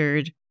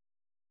captured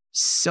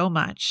so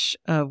much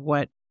of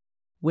what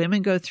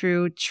women go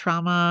through,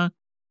 trauma,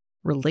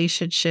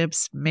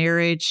 relationships,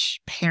 marriage,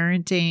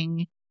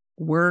 parenting,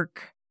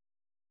 work,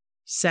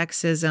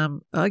 sexism.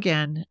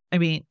 Again, I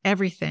mean,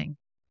 everything.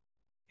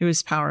 It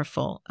was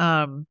powerful.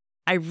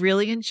 I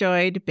really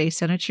enjoyed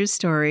Based on a True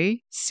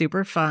Story.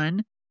 Super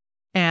fun.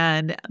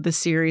 And the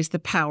series, The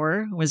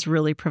Power, was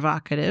really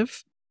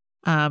provocative.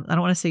 I don't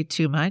want to say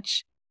too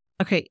much.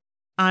 Okay.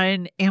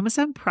 On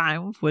Amazon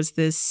Prime was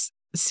this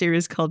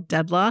series called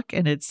Deadlock,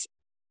 and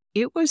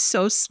it was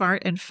so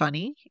smart and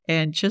funny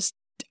and just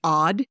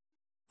odd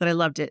that I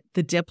loved it.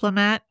 The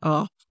Diplomat.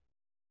 Oh,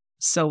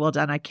 so well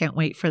done. I can't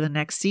wait for the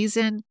next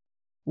season.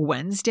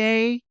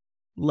 Wednesday,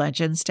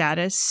 legend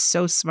status.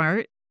 So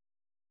smart.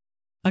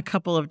 A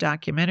couple of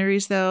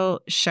documentaries,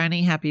 though.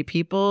 Shiny Happy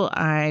People.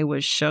 I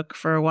was shook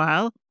for a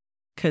while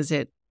because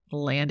it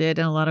landed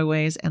in a lot of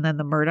ways. And then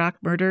the Murdoch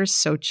murders,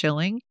 so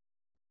chilling.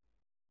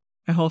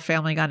 My whole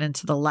family got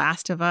into The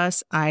Last of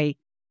Us. I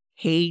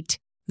hate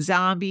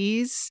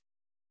zombies,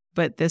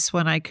 but this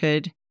one I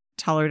could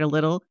tolerate a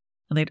little.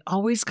 And they'd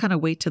always kind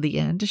of wait till the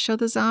end to show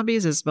the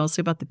zombies. It's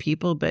mostly about the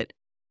people, but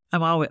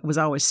was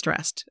always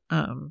stressed.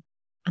 And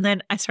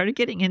then I started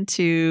getting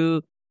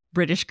into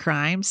British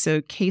crime.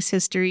 So Case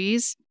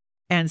Histories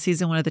and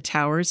season 1 of The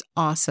Towers.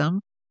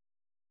 Awesome.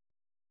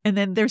 And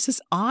then there's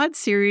this odd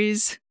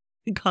series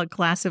called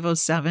Class of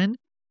 '07,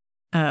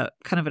 kind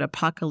of an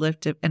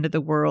apocalyptic end of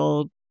the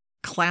world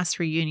class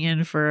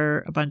reunion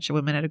for a bunch of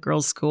women at a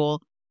girls'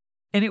 school.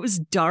 And it was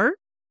dark,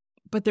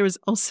 but there was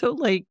also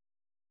like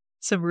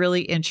some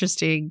really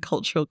interesting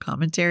cultural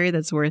commentary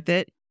that's worth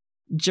it.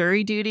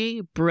 Jury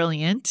Duty,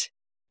 brilliant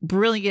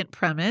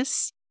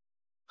premise.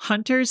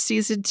 Hunters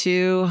season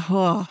 2.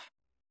 Oh,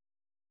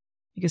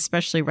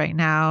 especially right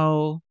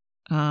now,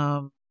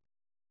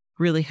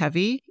 really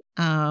heavy,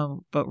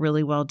 but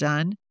really well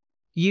done.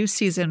 You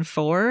season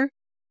 4,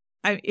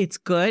 it's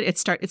good. It's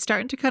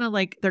starting to kind of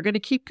like, they're going to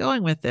keep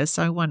going with this.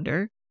 I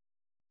wonder.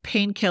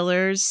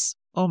 Painkillers.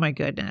 Oh my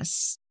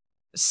goodness.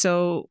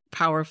 So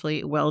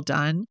powerfully well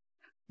done.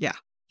 Yeah.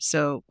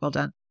 So well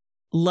done.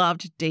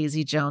 Loved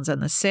Daisy Jones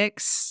and the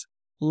Six.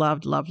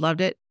 Loved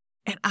it.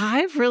 And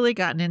I've really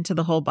gotten into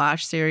the whole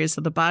Bosch series.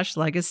 So the Bosch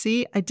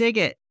Legacy, I dig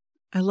it.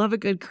 I love a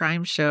good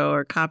crime show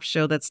or cop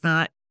show that's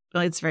not,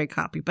 well, it's very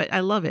copy, but I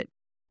love it.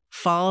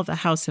 Fall of the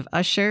House of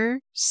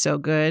Usher, so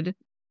good.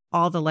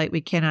 All the Light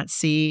We Cannot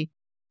See.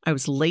 I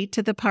was late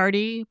to the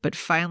party, but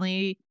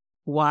finally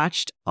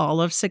watched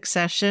all of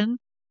Succession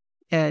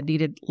and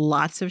needed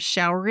lots of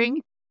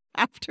showering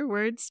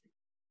afterwards.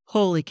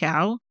 Holy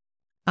cow.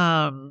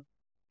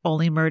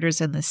 Only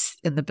Murders in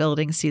the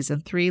Building,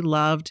 season 3,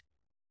 loved.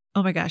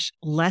 Oh my gosh,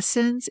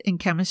 Lessons in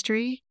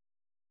Chemistry.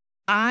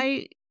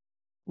 I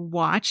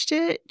watched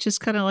it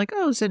just kind of like,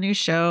 oh, it's a new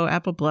show,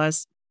 Apple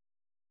Plus.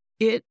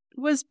 It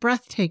was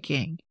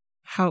breathtaking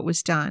how it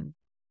was done.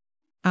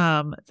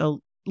 The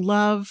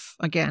love,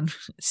 again,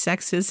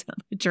 sexism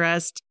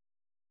addressed.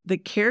 The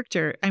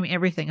character, I mean,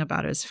 everything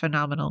about it is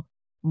phenomenal.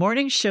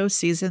 Morning Show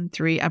season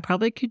 3, I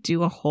probably could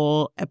do a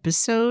whole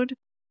episode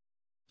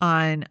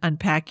on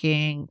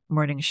unpacking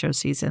Morning Show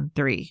season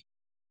 3.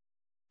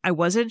 I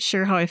wasn't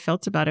sure how I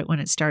felt about it when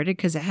it started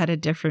because it had a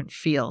different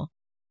feel.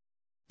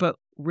 But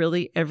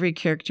really, every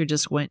character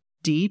just went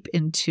deep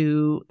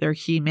into their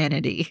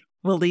humanity.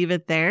 We'll leave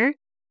it there.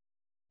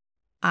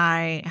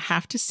 I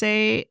have to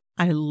say,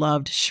 I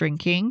loved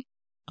Shrinking,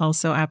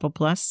 also Apple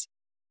Plus.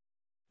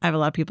 I have a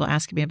lot of people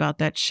asking me about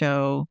that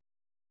show.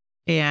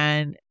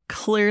 And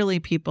clearly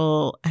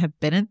people have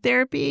been in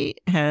therapy.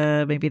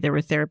 Maybe there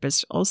were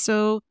therapists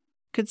also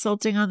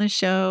consulting on the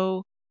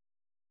show.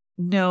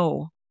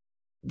 No,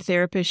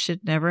 therapists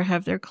should never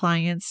have their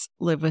clients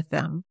live with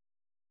them.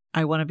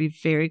 I want to be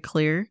very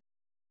clear.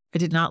 I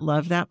did not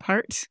love that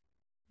part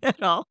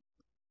at all.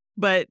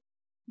 But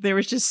there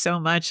was just so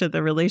much of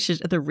the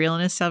relationship, the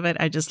realness of it.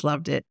 I just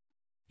loved it.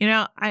 You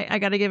know, I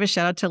got to give a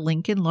shout out to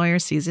Lincoln Lawyer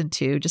season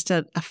 2, just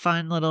a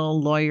fun little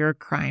lawyer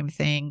crime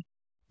thing.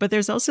 But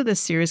there's also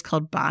this series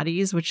called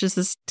Bodies, which is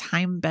this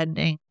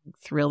time-bending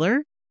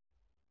thriller.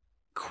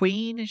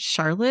 Queen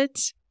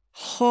Charlotte.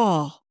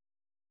 Oh,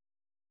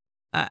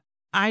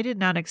 I did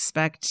not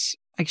expect,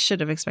 I should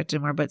have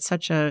expected more, but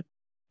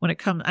when it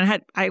comes,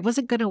 I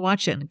wasn't going to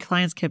watch it. And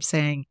clients kept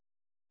saying,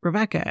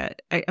 Rebecca,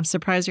 I'm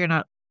surprised you're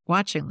not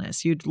watching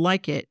this. You'd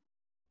like it.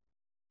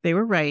 They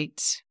were right.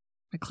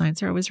 My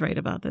clients are always right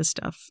about this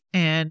stuff.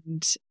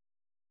 And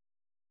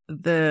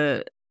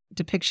the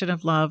depiction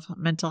of love,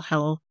 mental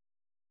health,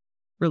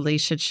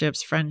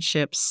 relationships,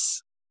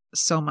 friendships,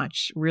 so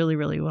much. Really,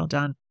 really well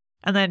done.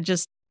 And then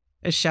just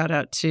a shout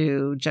out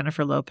to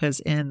Jennifer Lopez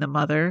in The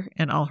Mother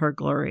in all her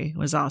glory. It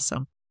was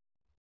awesome.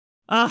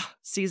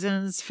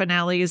 Seasons,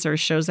 finales, or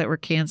shows that were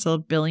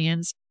canceled,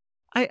 Billions.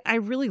 I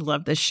really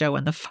loved this show,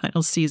 and the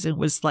final season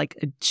was like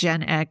a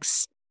Gen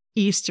X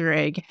Easter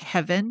egg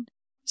heaven.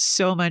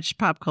 So much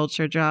pop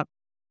culture drop.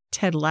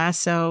 Ted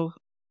Lasso.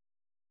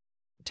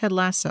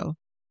 That's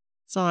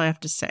all I have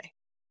to say.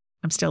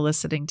 I'm still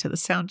listening to the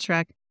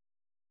soundtrack.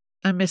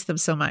 I miss them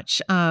so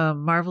much.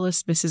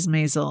 Marvelous Mrs.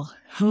 Maisel.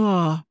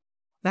 Oh,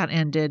 that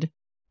ended.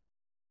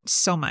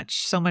 So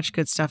much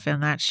good stuff in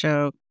that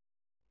show.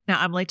 Now,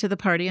 I'm late to the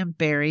party. I'm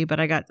Barry, but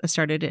I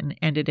started it and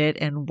ended it.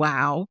 And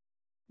wow.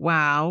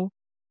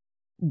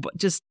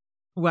 Just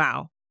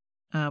wow.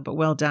 But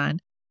well done.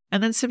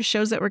 And then some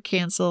shows that were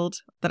canceled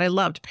that I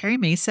loved. Perry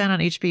Mason on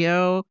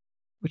HBO,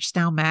 which is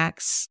now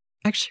Max.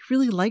 I actually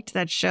really liked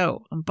that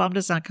show. I'm bummed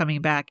it's not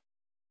coming back.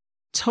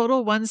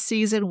 Total one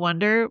season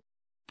wonder.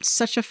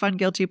 Such a fun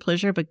guilty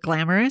pleasure, but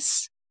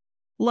glamorous.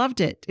 Loved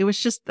it. It was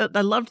just,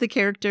 I loved the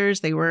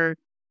characters. They were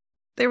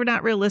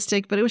not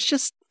realistic, but it was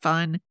just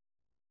fun.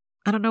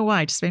 I don't know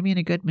why. It just made me in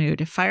a good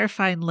mood.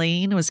 Firefly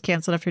Lane was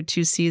canceled after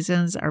 2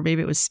 seasons, or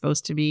maybe it was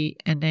supposed to be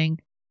ending.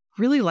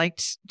 Really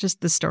liked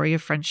just the story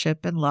of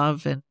friendship and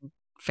love and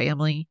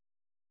family.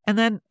 And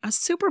then I was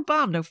super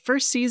bummed. The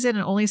first season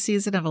and only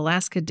season of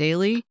Alaska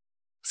Daily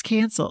was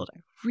canceled. I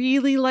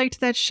really liked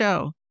that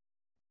show.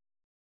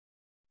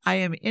 I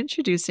am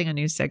introducing a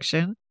new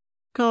section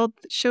called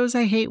Shows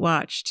I Hate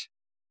Watched.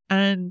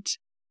 And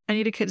I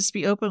need to just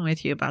be open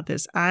with you about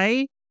this.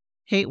 I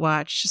hate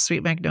watched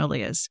Sweet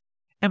Magnolias.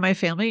 And my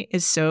family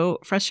is so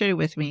frustrated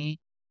with me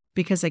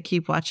because I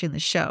keep watching the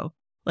show.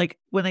 Like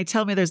when they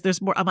tell me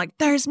there's more, I'm like,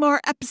 there's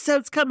more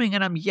episodes coming.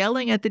 And I'm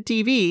yelling at the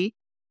TV.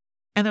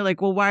 And they're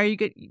like, well, why are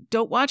you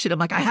don't watch it? I'm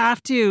like, I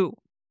have to.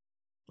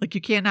 Like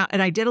you can't now.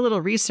 And I did a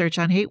little research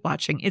on hate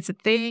watching. It's a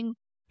thing.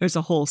 There's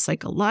a whole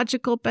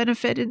psychological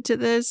benefit into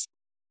this.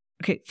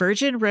 Okay,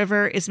 Virgin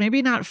River is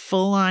maybe not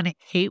full on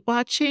hate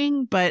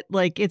watching, but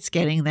like it's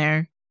getting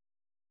there.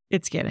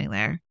 It's getting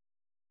there.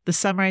 The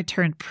Summer I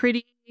Turned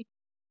Pretty,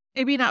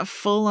 maybe not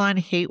full on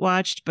hate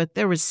watched, but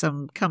there was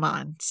some come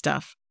on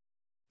stuff.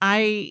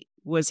 I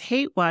was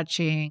hate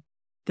watching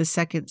the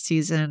second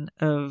season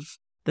of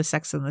the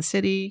Sex and the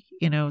City,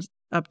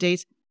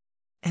 updates.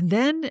 And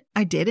then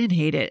I didn't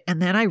hate it.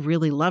 And then I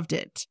really loved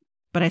it.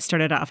 But I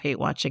started off hate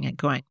watching it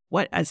going,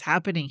 what is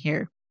happening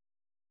here?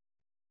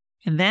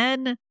 And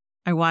then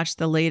I watched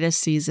the latest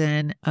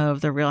season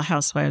of The Real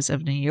Housewives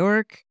of New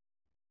York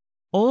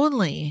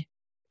only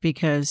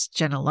because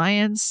Jenna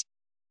Lyons,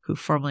 who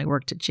formerly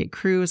worked at J.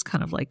 Crew, is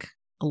kind of like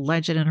a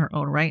legend in her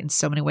own right in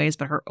so many ways,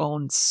 but her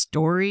own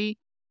story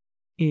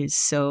is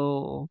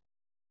so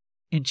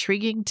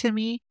intriguing to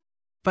me.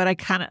 But I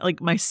kind of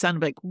like my son,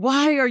 like,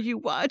 why are you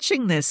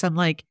watching this? I'm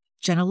like,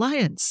 Jenna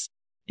Lyons.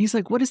 He's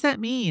like, what does that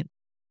mean?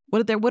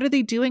 What are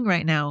they doing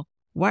right now?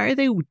 Why are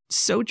they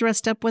so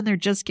dressed up when they're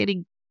just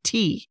getting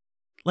tea?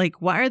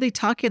 Like, why are they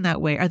talking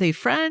that way? Are they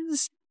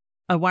friends?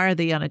 Why are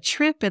they on a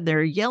trip and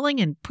they're yelling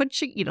and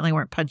punching? They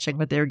weren't punching,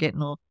 but they were getting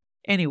a little.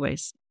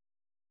 Anyways,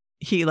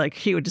 he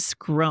would just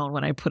groan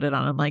when I put it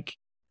on. I'm like,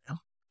 oh,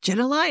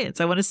 Jenna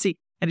Lyons, I want to see.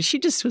 And she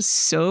just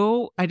was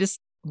I just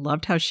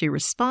loved how she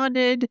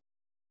responded.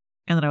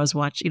 And then I was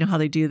watching, how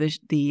they do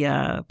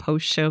the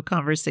post-show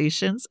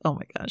conversations. Oh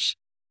my gosh.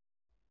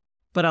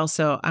 But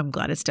also, I'm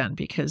glad it's done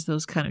because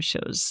those kind of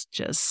shows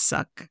just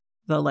suck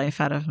the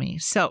life out of me.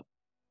 So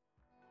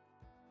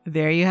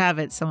there you have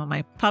it. Some of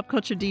my pop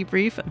culture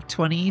debrief of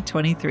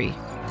 2023.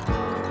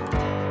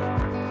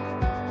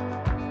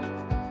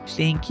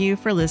 Thank you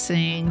for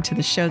listening to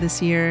the show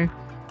this year.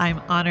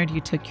 I'm honored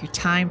you took your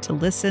time to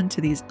listen to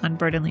these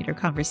Unburdened Leader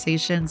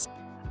conversations.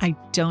 I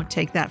don't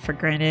take that for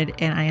granted,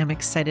 and I am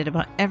excited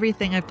about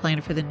everything I've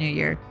planned for the new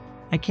year.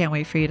 I can't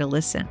wait for you to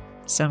listen.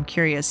 So I'm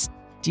curious,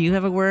 do you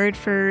have a word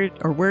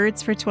or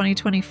words for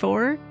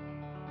 2024?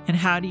 And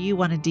how do you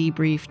want to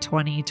debrief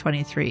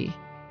 2023?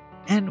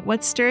 And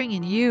what's stirring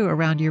in you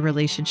around your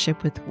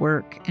relationship with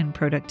work and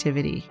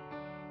productivity?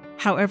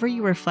 However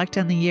you reflect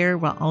on the year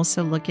while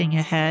also looking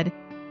ahead,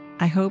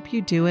 I hope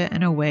you do it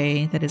in a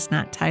way that is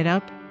not tied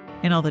up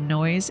in all the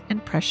noise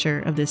and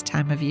pressure of this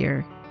time of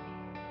year.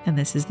 And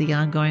this is the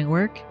ongoing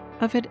work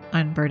of an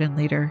Unburdened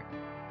Leader.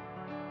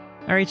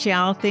 All right,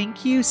 y'all.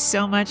 Thank you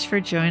so much for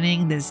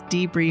joining this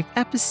debrief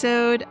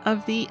episode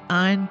of the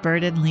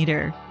Unburdened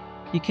Leader.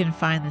 You can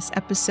find this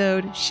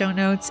episode, show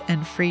notes,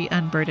 and free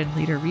Unburdened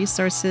Leader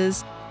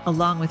resources,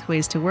 along with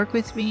ways to work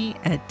with me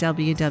at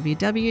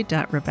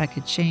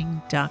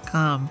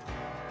www.rebeccaching.com.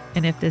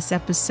 And if this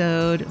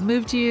episode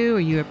moved you or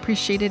you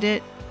appreciated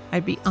it,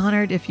 I'd be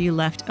honored if you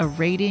left a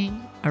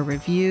rating, a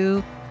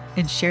review,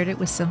 and shared it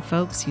with some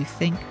folks you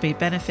think may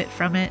benefit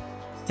from it.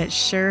 That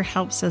sure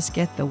helps us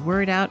get the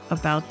word out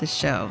about the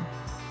show.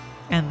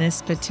 And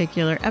this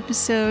particular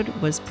episode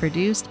was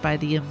produced by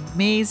the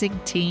amazing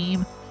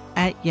team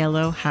at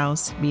Yellow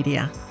House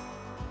Media.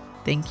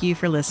 Thank you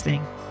for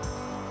listening.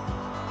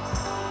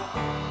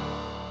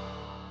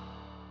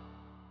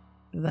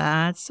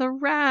 That's a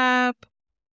wrap.